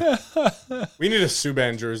Lord. We need a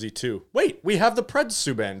Subban jersey, too. Wait, we have the Preds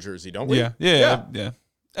Subban jersey, don't we? Yeah.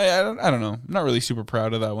 I don't know. I'm not really super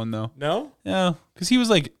proud of that one, though. No? Yeah, because he was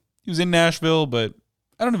in Nashville, but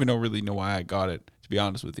I don't even really know why I got it, to be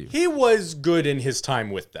honest with you. He was good in his time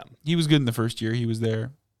with them. He was good in the first year he was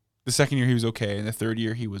there. The second year he was okay. And the third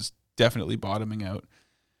year he was definitely bottoming out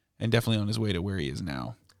and definitely on his way to where he is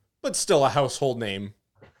now. But still a household name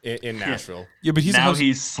in Nashville. Yeah, but he's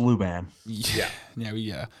he's Sluban.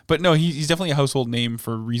 Yeah. But no, he's definitely a household name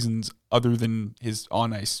for reasons other than his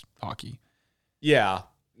on-ice hockey. Yeah.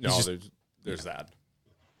 No, He's just- there's that.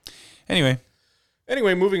 Anyway,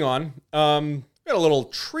 Moving on. Got a little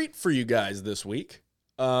treat for you guys this week.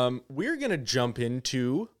 We're going to jump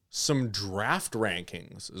into some draft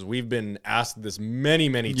rankings, as we've been asked this many,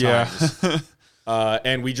 many times.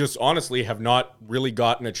 And we just honestly have not really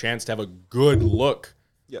gotten a chance to have a good look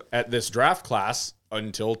at this draft class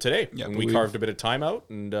until today. Yeah, and we carved a bit of time out,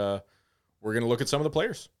 and we're going to look at some of the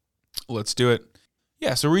players. let's do it.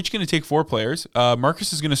 Yeah, so we're each going to take 4 players.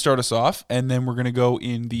 Marcus is going to start us off, and then we're going to go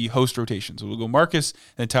in the host rotation. So we'll go Marcus,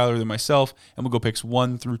 then Tyler, then myself, and we'll go picks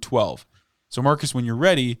 1 through 12. So Marcus, when you're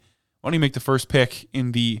ready, why don't you make the first pick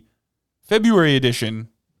in the February edition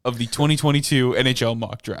of the 2022 NHL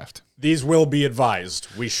mock draft. These will be advised.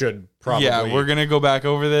 We should probably. Yeah, we're going to go back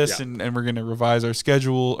over this Yeah. and we're going to revise our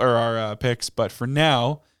schedule or our picks. But for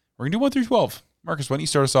now, we're going to do 1 through 12. Marcus, why don't you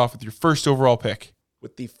start us off with your first overall pick?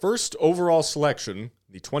 With the first overall selection,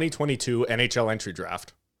 the 2022 NHL entry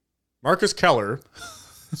draft, Marcus Keller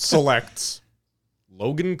selects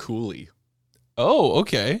Logan Cooley. Oh,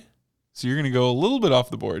 okay. So you're going to go a little bit off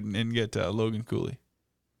the board and get Logan Cooley.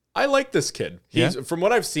 I like this kid. From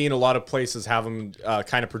what I've seen, a lot of places have him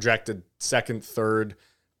kind of projected second, third.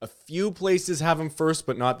 A few places have him first,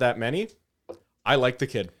 but not that many. I like the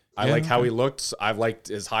kid. I like how he looks. I've liked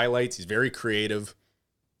his highlights. He's very creative.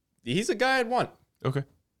 He's a guy I'd want. Okay.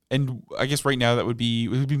 And I guess right now it would be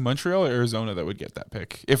Montreal or Arizona that would get that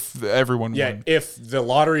pick if everyone won. If the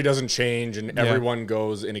lottery doesn't change and everyone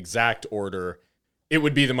goes in exact order, it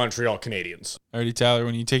would be the Montreal Canadiens. Alrighty, Tyler,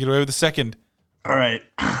 when you take it away with the second. All right.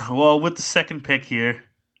 Well, with the second pick here,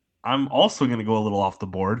 I'm also going to go a little off the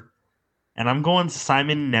board, and I'm going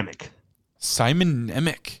Simon Nemec. Simon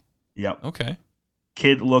Nemec. Yep. Okay.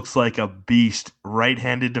 Kid looks like a beast,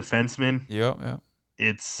 right-handed defenseman. Yeah.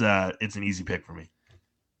 It's an easy pick for me.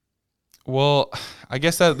 Well, I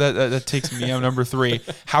guess that takes me on number 3.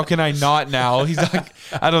 How can I not now?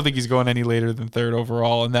 I don't think he's going any later than third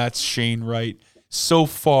overall, and that's Shane Wright. So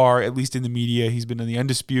far, at least in the media, he's been the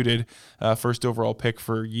undisputed first overall pick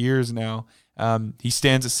for years now. He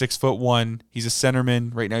stands at 6'1". He's a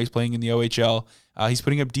centerman. Right now he's playing in the OHL. He's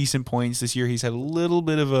putting up decent points this year. He's had a little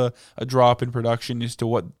bit of a drop in production as to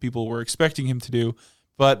what people were expecting him to do.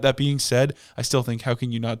 But that being said, I still think how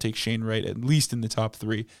can you not take Shane Wright at least in the top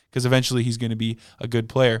 3? Because eventually he's going to be a good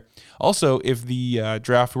player. Also, if the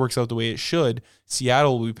draft works out the way it should,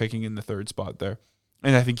 Seattle will be picking in the 3rd spot there.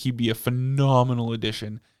 And I think he'd be a phenomenal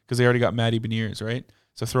addition because they already got Matty Beniers, right?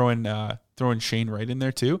 So throwing Shane Wright in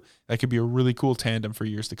there too, that could be a really cool tandem for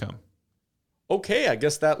years to come. Okay, I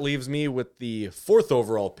guess that leaves me with the 4th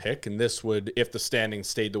overall pick, and this would, if the standings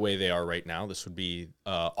stayed the way they are right now, this would be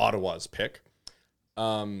Ottawa's pick.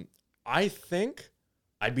 I think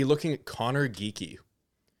I'd be looking at Connor Geekie.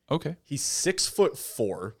 Okay. He's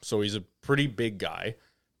 6'4", so he's a pretty big guy.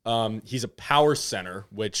 He's a power center,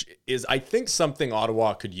 which is, I think, something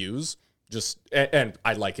Ottawa could use. And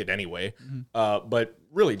I like it anyway. Mm-hmm. But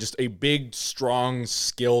really, just a big, strong,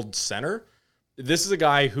 skilled center. This is a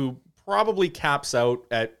guy who probably caps out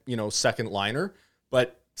at second liner,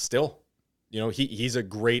 but still, he's a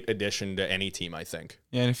great addition to any team, I think.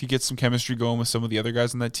 Yeah, and if you get some chemistry going with some of the other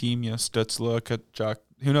guys on that team, Stutzla, Kachuk,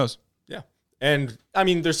 who knows? Yeah, and I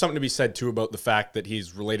mean, there's something to be said too about the fact that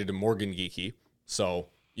he's related to Morgan Geekie, so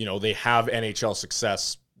they have NHL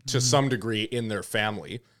success to some degree in their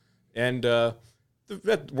family. And the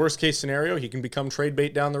worst case scenario, he can become trade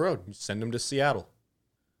bait down the road. You send him to Seattle.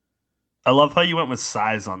 I love how you went with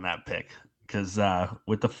size on that pick because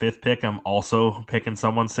with the 5th pick, I'm also picking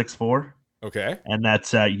someone 6'4". Okay. And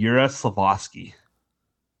that's Yura Slavoski.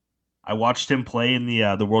 I watched him play in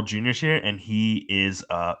the World Juniors here, and he is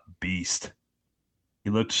a beast. He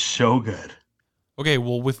looked so good. Okay,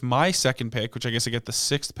 well, with my second pick, which I guess I get the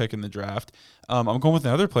 6th pick in the draft, I'm going with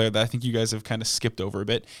another player that I think you guys have kind of skipped over a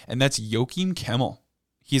bit, and that's Joakim Kemmel.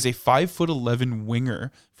 He is a 5'11"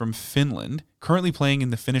 winger from Finland, currently playing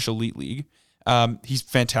in the Finnish Elite League. He's a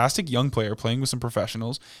fantastic young player playing with some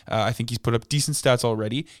professionals. I think he's put up decent stats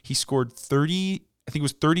already. He scored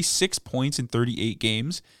 36 points in 38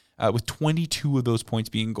 games, with 22 of those points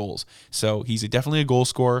being goals. So he's definitely a goal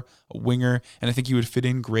scorer, a winger, and I think he would fit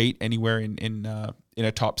in great anywhere in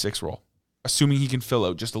a top 6 role, assuming he can fill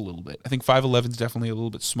out just a little bit. I think 5'11" is definitely a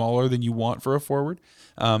little bit smaller than you want for a forward.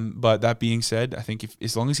 But that being said, I think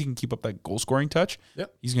as long as he can keep up that goal scoring touch,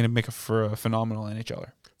 he's going to make for a phenomenal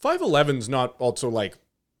NHLer. 5'11" not also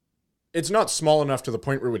it's not small enough to the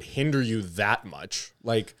point where it would hinder you that much.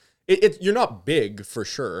 You're not big for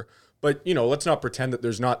sure, but let's not pretend that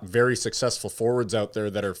there's not very successful forwards out there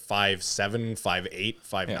that are 5'7", 5'8",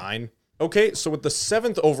 5'9". Okay, so with the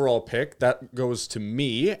 7th overall pick, that goes to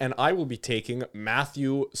me, and I will be taking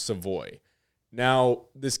Matthew Savoy. Now,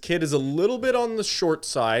 this kid is a little bit on the short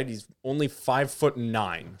side. He's only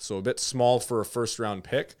 5'9", so a bit small for a first-round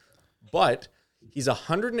pick, but he's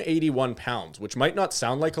 181 pounds, which might not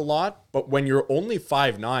sound like a lot, but when you're only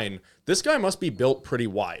 5'9", this guy must be built pretty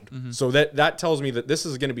wide. Mm-hmm. So that tells me that this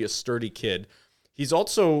is going to be a sturdy kid. He's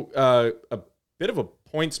also a bit of a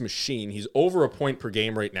points machine. He's over a point per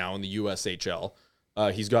game right now in the USHL.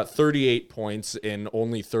 He's got 38 points in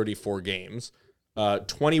only 34 games,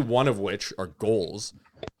 21 of which are goals.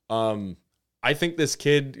 I think this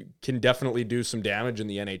kid can definitely do some damage in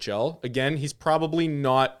the NHL. Again, he's probably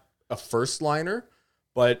not a first liner,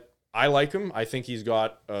 but I like him. I think he's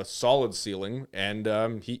got a solid ceiling,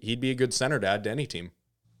 and he'd be a good center to add to any team.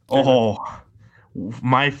 Oh,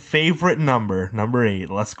 my favorite number 8.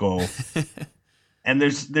 Let's go. And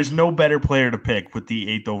there's no better player to pick with the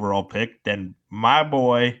 8th overall pick than my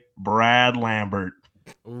boy Brad Lambert.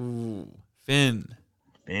 Ooh, Finn,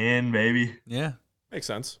 baby. Yeah. Makes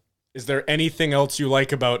sense. Is there anything else you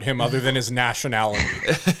like about him other than his nationality?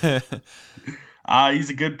 He's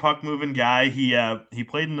a good puck moving guy. He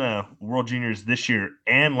played in the World Juniors this year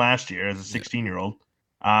and last year as a 16-year-old.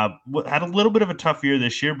 Had a little bit of a tough year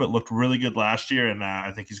this year, but looked really good last year, and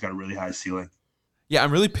I think he's got a really high ceiling. Yeah,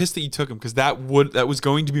 I'm really pissed that you took him because that was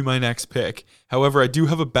going to be my next pick. However, I do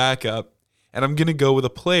have a backup, and I'm gonna go with a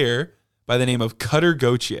player by the name of Cutter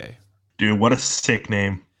Gauthier. Dude, what a sick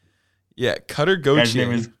name! Yeah, Cutter Gauthier. His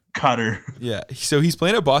name is Cutter. Yeah, so he's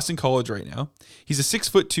playing at Boston College right now. He's a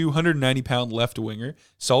 6'2", 190-pound left winger,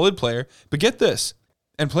 solid player. But get this,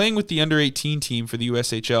 and playing with the under-18 team for the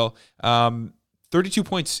USHL, 32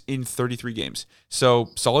 points in 33 games.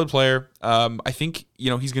 So solid player. I think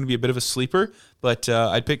he's going to be a bit of a sleeper, but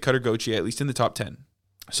I'd pick Cutter Gauthier at least in the top 10.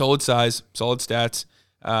 Solid size, solid stats,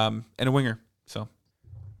 and a winger. So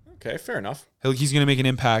okay, fair enough. He's going to make an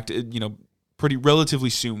impact, pretty relatively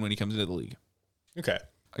soon when he comes into the league. Okay.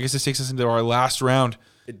 I guess this takes us into our last round.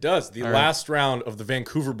 It does. The last round of the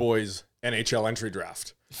Vancouver Boys NHL entry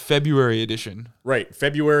draft. February edition. Right.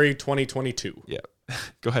 February 2022. Yeah.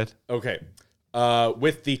 Go ahead. Okay.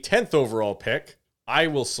 With the 10th overall pick, I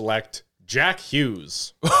will select Jack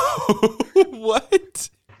Hughes. What?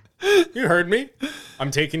 You heard me.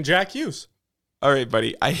 I'm taking Jack Hughes. All right,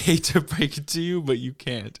 buddy. I hate to break it to you, but you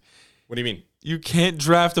can't. What do you mean? You can't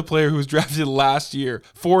draft a player who was drafted last year.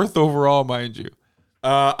 4th overall, mind you.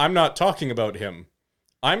 I'm not talking about him.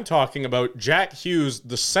 I'm talking about Jack Hughes,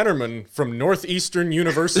 the centerman from Northeastern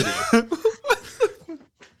University.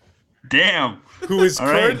 Damn. Who is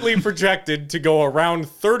currently projected to go around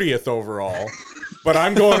 30th overall. But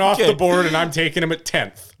I'm going off the board and I'm taking him at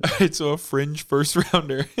 10th. All right, so a fringe first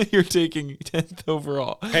rounder. You're taking 10th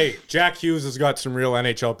overall. Hey, Jack Hughes has got some real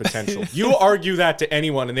NHL potential. You argue that to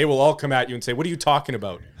anyone and they will all come at you and say, what are you talking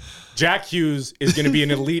about? Jack Hughes is going to be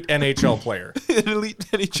an elite NHL player. An elite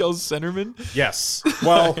NHL centerman? Yes.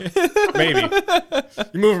 Well, maybe.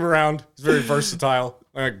 You move him around. He's very versatile.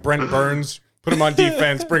 Like Brent Burns. Put him on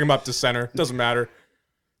defense. Bring him up to center. Doesn't matter.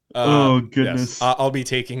 Oh, goodness. Yes. I'll be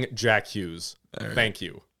taking Jack Hughes. Right. Thank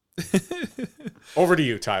you. Over to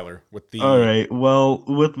you, Tyler. All right. Well,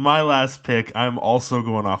 with my last pick, I'm also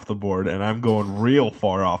going off the board, and I'm going real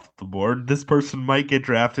far off the board. This person might get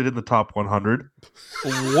drafted in the top 100.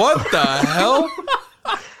 What the hell?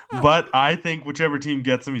 But I think whichever team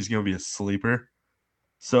gets him, he's going to be a sleeper.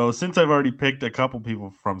 So since I've already picked a couple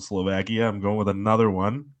people from Slovakia, I'm going with another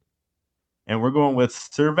one. And we're going with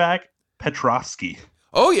Servac Petrovsky.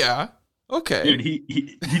 Oh, yeah. Okay. Dude,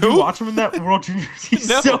 did you watch him in that World Juniors? He's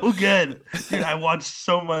so good. Dude, I watched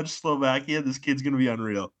so much Slovakia. This kid's going to be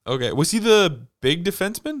unreal. Okay. Was he the big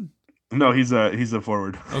defenseman? No, he's a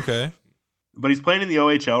forward. Okay. But he's playing in the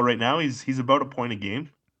OHL right now. He's about a point a game.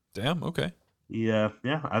 Damn, okay. Yeah,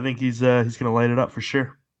 I think he's going to light it up for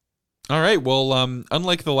sure. All right. Well,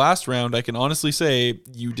 unlike the last round, I can honestly say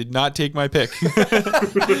you did not take my pick.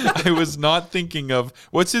 I was not thinking of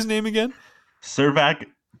what's his name again? Servac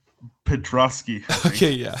Petrovsky.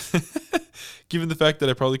 Okay, yeah. Given the fact that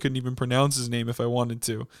I probably couldn't even pronounce his name if I wanted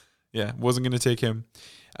to. Yeah, wasn't going to take him.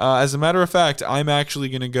 As a matter of fact, I'm actually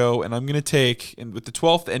going to go and I'm going to take, and with the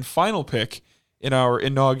 12th and final pick in our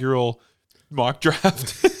inaugural mock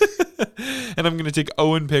draft, and I'm going to take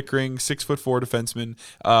Owen Pickering, 6'4"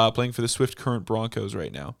 defenseman, playing for the Swift Current Broncos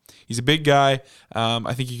right now. He's a big guy.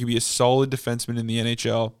 I think he could be a solid defenseman in the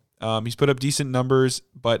NHL. He's put up decent numbers,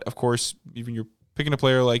 but of course, even you're picking a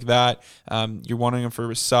player like that, you're wanting him for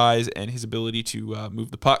his size and his ability to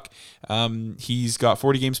move the puck. He's got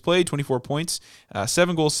 40 games played, 24 points,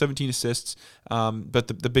 7 goals, 17 assists. But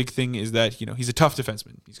the big thing is that he's a tough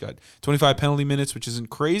defenseman. He's got 25 penalty minutes, which isn't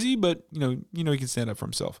crazy, but he can stand up for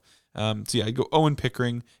himself. So yeah, I'd go Owen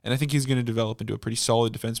Pickering, and I think he's going to develop into a pretty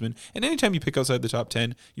solid defenseman. And anytime you pick outside the top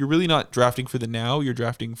 10, you're really not drafting for the now. You're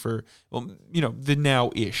drafting for, the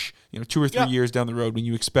now-ish, 2 or 3 years down the road when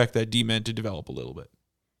you expect that D-man to develop a little bit.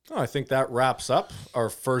 Oh, I think that wraps up our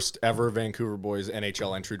first ever Vancouver Boys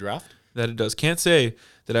NHL entry draft. That it does. Can't say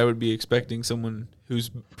that I would be expecting someone who's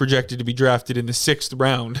projected to be drafted in the 6th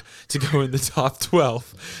round to go in the top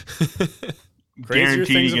 12.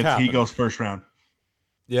 Guaranteed he goes first round.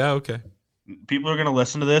 Yeah, okay. People are going to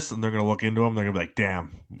listen to this, and they're going to look into him. They're going to be like,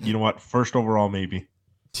 damn, you know what? First overall, maybe.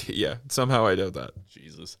 Yeah, somehow I doubt that.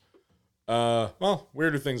 Jesus. Well,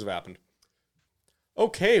 weirder things have happened.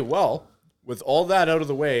 Okay, well, with all that out of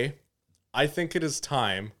the way, I think it is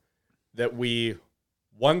time that we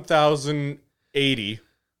 1080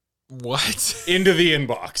 What? into the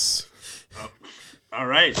inbox. All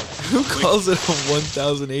right. Who calls it a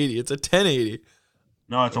 1080? It's a 1080.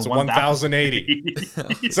 No, it's It's a a 1080.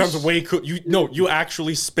 Sounds way cool. You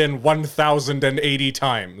actually spin 1080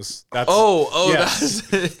 times. That's yes.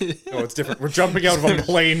 That's No, it's different. We're jumping out of a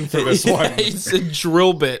plane for this one. It's a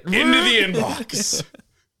drill bit. Into the inbox.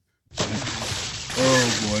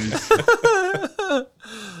 Oh, boys.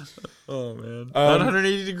 Oh man. Not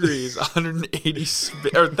 180 degrees,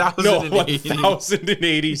 180 or 1080. No,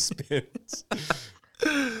 1080 spins.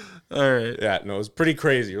 All right. Yeah, no, it's pretty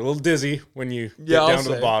crazy. You're a little dizzy when you get Yeah, I'll down to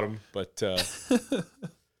say. the bottom, but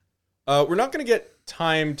we're not going to get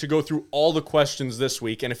time to go through all the questions this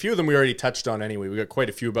week, and a few of them we already touched on anyway. We got quite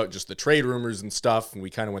a few about just the trade rumors and stuff, and we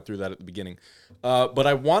kind of went through that at the beginning. But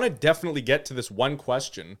I want to definitely get to this one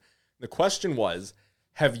question. The question was,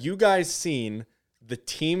 have you guys seen the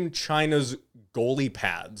Team China's goalie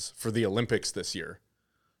pads for the Olympics this year?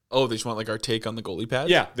 Oh, they just want like our take on the goalie pads?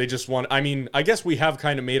 Yeah, they just want. I mean, I guess we have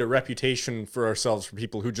kind of made a reputation for ourselves for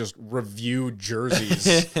people who just review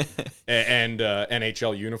jerseys and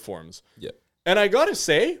NHL uniforms. Yeah. And I gotta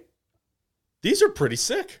say, these are pretty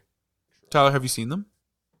sick. Tyler, have you seen them?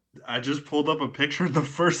 I just pulled up a picture. The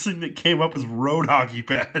first thing that came up was road hockey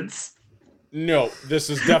pads. No, this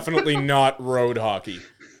is definitely not road hockey.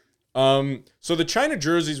 So the China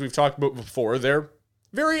jerseys we've talked about before, they're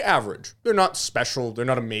very average. They're not special. They're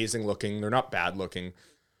not amazing looking. They're not bad looking.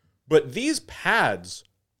 But these pads,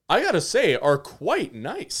 I gotta say, are quite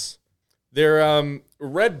nice. They're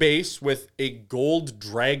red base with a gold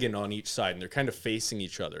dragon on each side, and they're kind of facing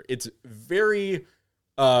each other. It's very,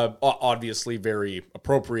 obviously very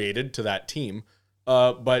appropriated to that team.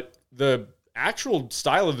 But the actual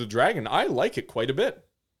style of the dragon, I like it quite a bit.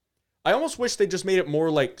 I almost wish they just made it more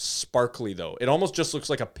like sparkly, though. It almost just looks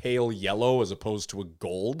like a pale yellow as opposed to a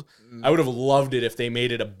gold. I would have loved it if they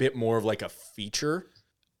made it a bit more of like a feature.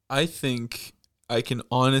 I think I can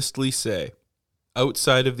honestly say,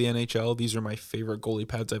 outside of the NHL, these are my favorite goalie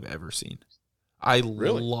pads I've ever seen. I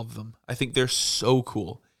Really? love them. I think they're so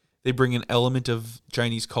cool. They bring an element of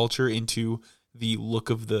Chinese culture into the look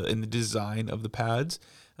of and the design of the pads.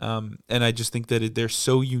 And I just think that they're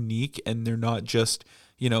so unique, and they're not just,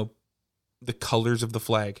 the colors of the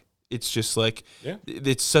flag. It's just like,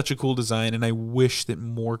 It's such a cool design, and I wish that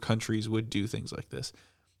more countries would do things like this.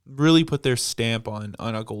 Really put their stamp on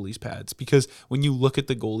a goalie's pads, because when you look at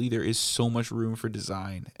the goalie, there is so much room for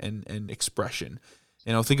design and expression.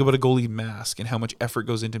 Think about a goalie mask and how much effort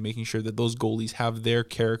goes into making sure that those goalies have their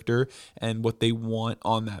character and what they want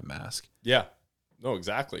on that mask. Yeah. No,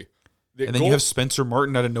 exactly. And then you have Spencer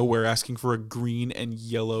Martin out of nowhere asking for a green and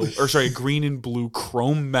green and blue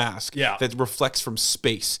chrome mask that reflects from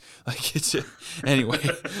space. Anyway.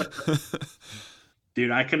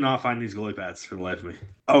 Dude, I cannot find these goalie pads for the life of me.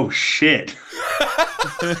 Oh, shit.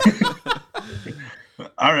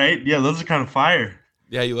 All right. Yeah, those are kind of fire.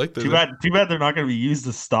 Yeah, you like those. Too bad they're not going to be used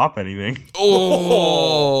to stop anything.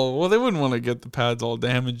 Oh, well, they wouldn't want to get the pads all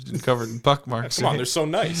damaged and covered in puck marks. Come on, they're so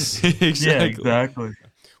nice. Exactly. Yeah, exactly.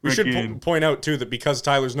 We should point out, too, that because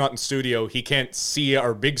Tyler's not in studio, he can't see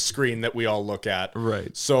our big screen that we all look at.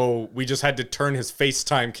 Right. So we just had to turn his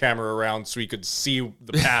FaceTime camera around so he could see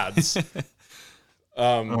the pads. We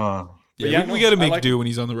got to make do when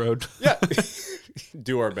he's on the road. Yeah.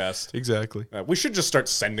 Do our best. Exactly. We should just start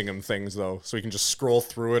sending him things, though, so he can just scroll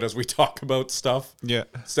through it as we talk about stuff. Yeah.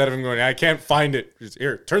 Instead of him going, I can't find it. Just,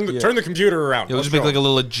 here, turn the computer around. He'll just make like a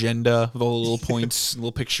little agenda with all the little points,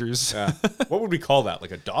 little pictures. Yeah. What would we call that?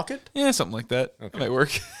 Like a docket? Yeah, something like that. Okay. That might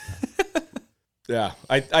work. Yeah.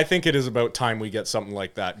 I think it is about time we get something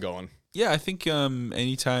like that going. Yeah, I think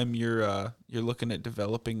anytime you're looking at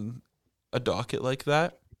developing a docket like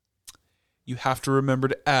that, you have to remember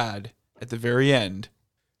to add at the very end,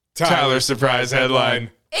 Tyler's surprise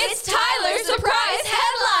headline. It's Tyler's surprise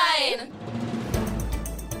headline.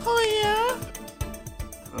 Oh,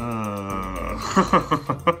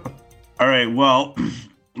 yeah. All right, well,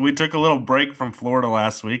 we took a little break from Florida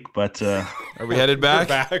last week, but are we headed back?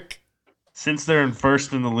 We're back. Since they're in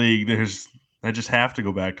first in the league, I just have to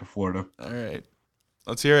go back to Florida. All right.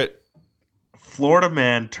 Let's hear it. Florida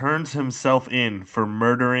man turns himself in for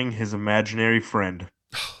murdering his imaginary friend.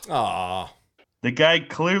 Aww. The guy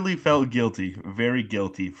clearly felt guilty, very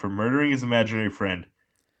guilty, for murdering his imaginary friend.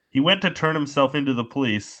 He went to turn himself into the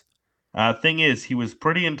police. Thing is, he was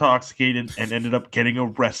pretty intoxicated and ended up getting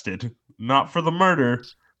arrested. Not for the murder,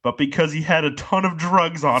 but because he had a ton of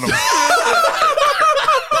drugs on him.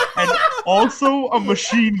 And also a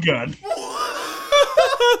machine gun.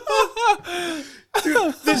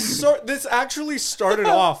 Dude, this actually started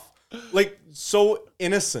off like so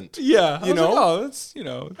innocent. Yeah. You know? Oh, it's, you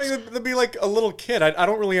know. Like, it'd be like a little kid. I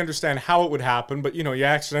don't really understand how it would happen, but you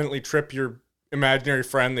accidentally trip your imaginary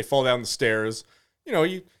friend. They fall down the stairs.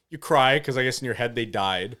 You cry because I guess in your head they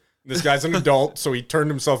died. This guy's an adult, so he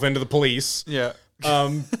turned himself into the police. Yeah.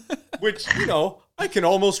 Which, I can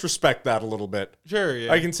almost respect that a little bit. Sure,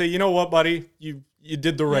 yeah. I can say, you know what, buddy? You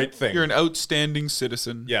did the right thing. You're an outstanding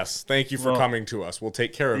citizen. Yes, thank you for coming to us. We'll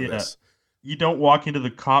take care of this. You don't walk into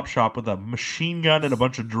the cop shop with a machine gun and a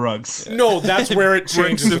bunch of drugs. No, that's where it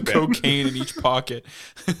changes Brings a of bit. cocaine in each pocket.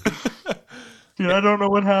 Dude, I don't know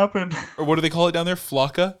what happened. Or what do they call it down there?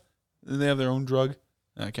 Flocka? And they have their own drug.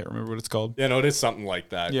 I can't remember what it's called. Yeah, no, it is something like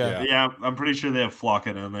that. Yeah. Yeah, I'm pretty sure they have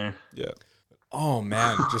Flocka down there. Yeah. Oh,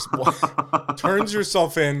 man. Just turns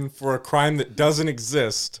yourself in for a crime that doesn't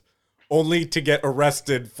exist only to get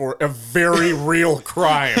arrested for a very real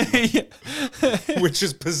crime, which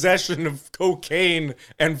is possession of cocaine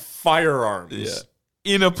and firearms. Yeah.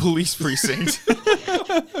 In a police precinct.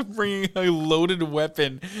 Bringing a loaded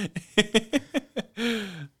weapon.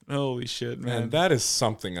 Holy shit, man. And that is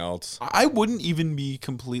something else. I wouldn't even be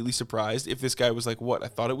completely surprised if this guy was like, what? I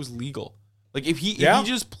thought it was legal. Like, if he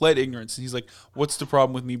just pled ignorance and he's like, what's the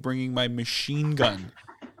problem with me bringing my machine gun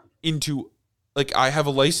into, like, I have a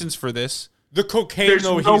license for this. The cocaine, There's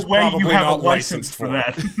though, no he's way probably you have not a license licensed for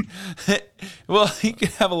that. Well, he could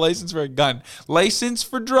have a license for a gun. License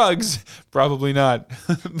for drugs? Probably not.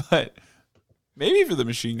 But maybe for the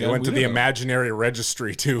machine gun. They went We to don't the know. imaginary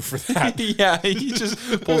registry, too, for that. Yeah, he just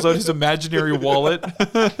pulls out his imaginary wallet.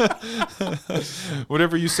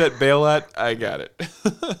 Whatever you set bail at, I got it.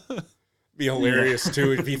 Be hilarious,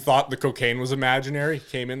 too, if he thought the cocaine was imaginary. He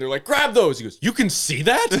came in, they're like, grab those. He goes, you can see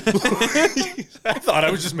that? I thought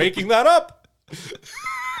I was just making that up.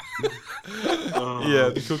 Yeah,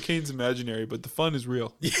 the cocaine's imaginary, but the fun is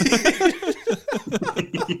real.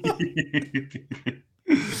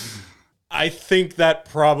 I think that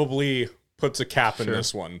probably puts a cap in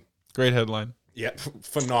this one. Great headline. Yeah,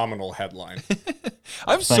 phenomenal headline.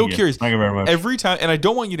 I'm so you. curious. Thank you very much. Every time, and I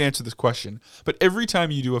don't want you to answer this question, but every time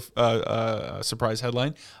you do a surprise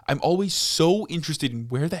headline, I'm always so interested in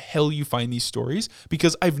where the hell you find these stories,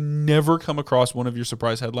 because I've never come across one of your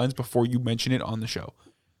surprise headlines before you mention it on the show.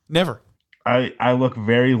 Never. I look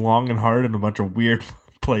very long and hard in a bunch of weird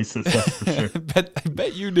places, that's for sure. I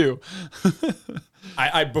bet you do.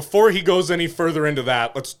 I before he goes any further into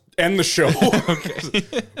that, let's end the show.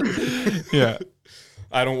 Yeah.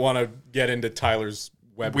 I don't want to get into Tyler's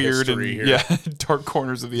web Weird and history here. dark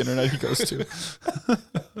corners of the internet he goes to.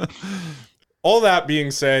 All that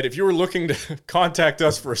being said, if you were looking to contact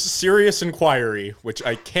us for a serious inquiry, which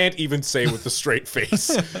I can't even say with a straight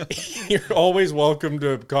face, you're always welcome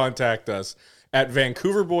to contact us at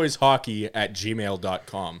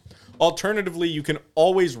vancouverboyshockey@gmail.com. Alternatively, you can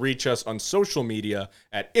always reach us on social media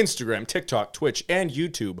at Instagram, TikTok, Twitch, and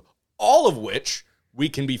YouTube, all of which we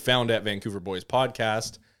can be found at Vancouver Boys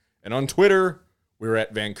Podcast. And on Twitter, we're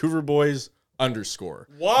at Vancouver Boys _.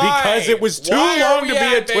 Why? Because it was too long to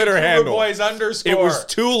be a Twitter handle. Boys _. It was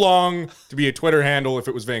too long to be a Twitter handle if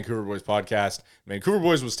it was Vancouver Boys Podcast. Vancouver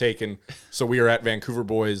Boys was taken, so we are at Vancouver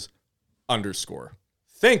Boys _.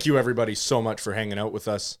 Thank you, everybody, so much for hanging out with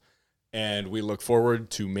us, and we look forward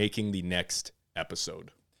to making the next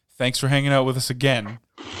episode. Thanks for hanging out with us again.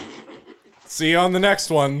 See you on the next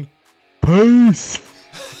one. Peace.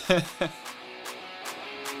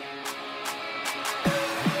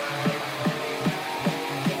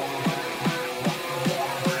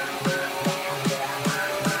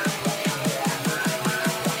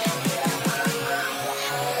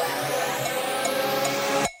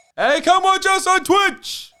 Hey, come watch us on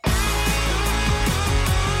Twitch!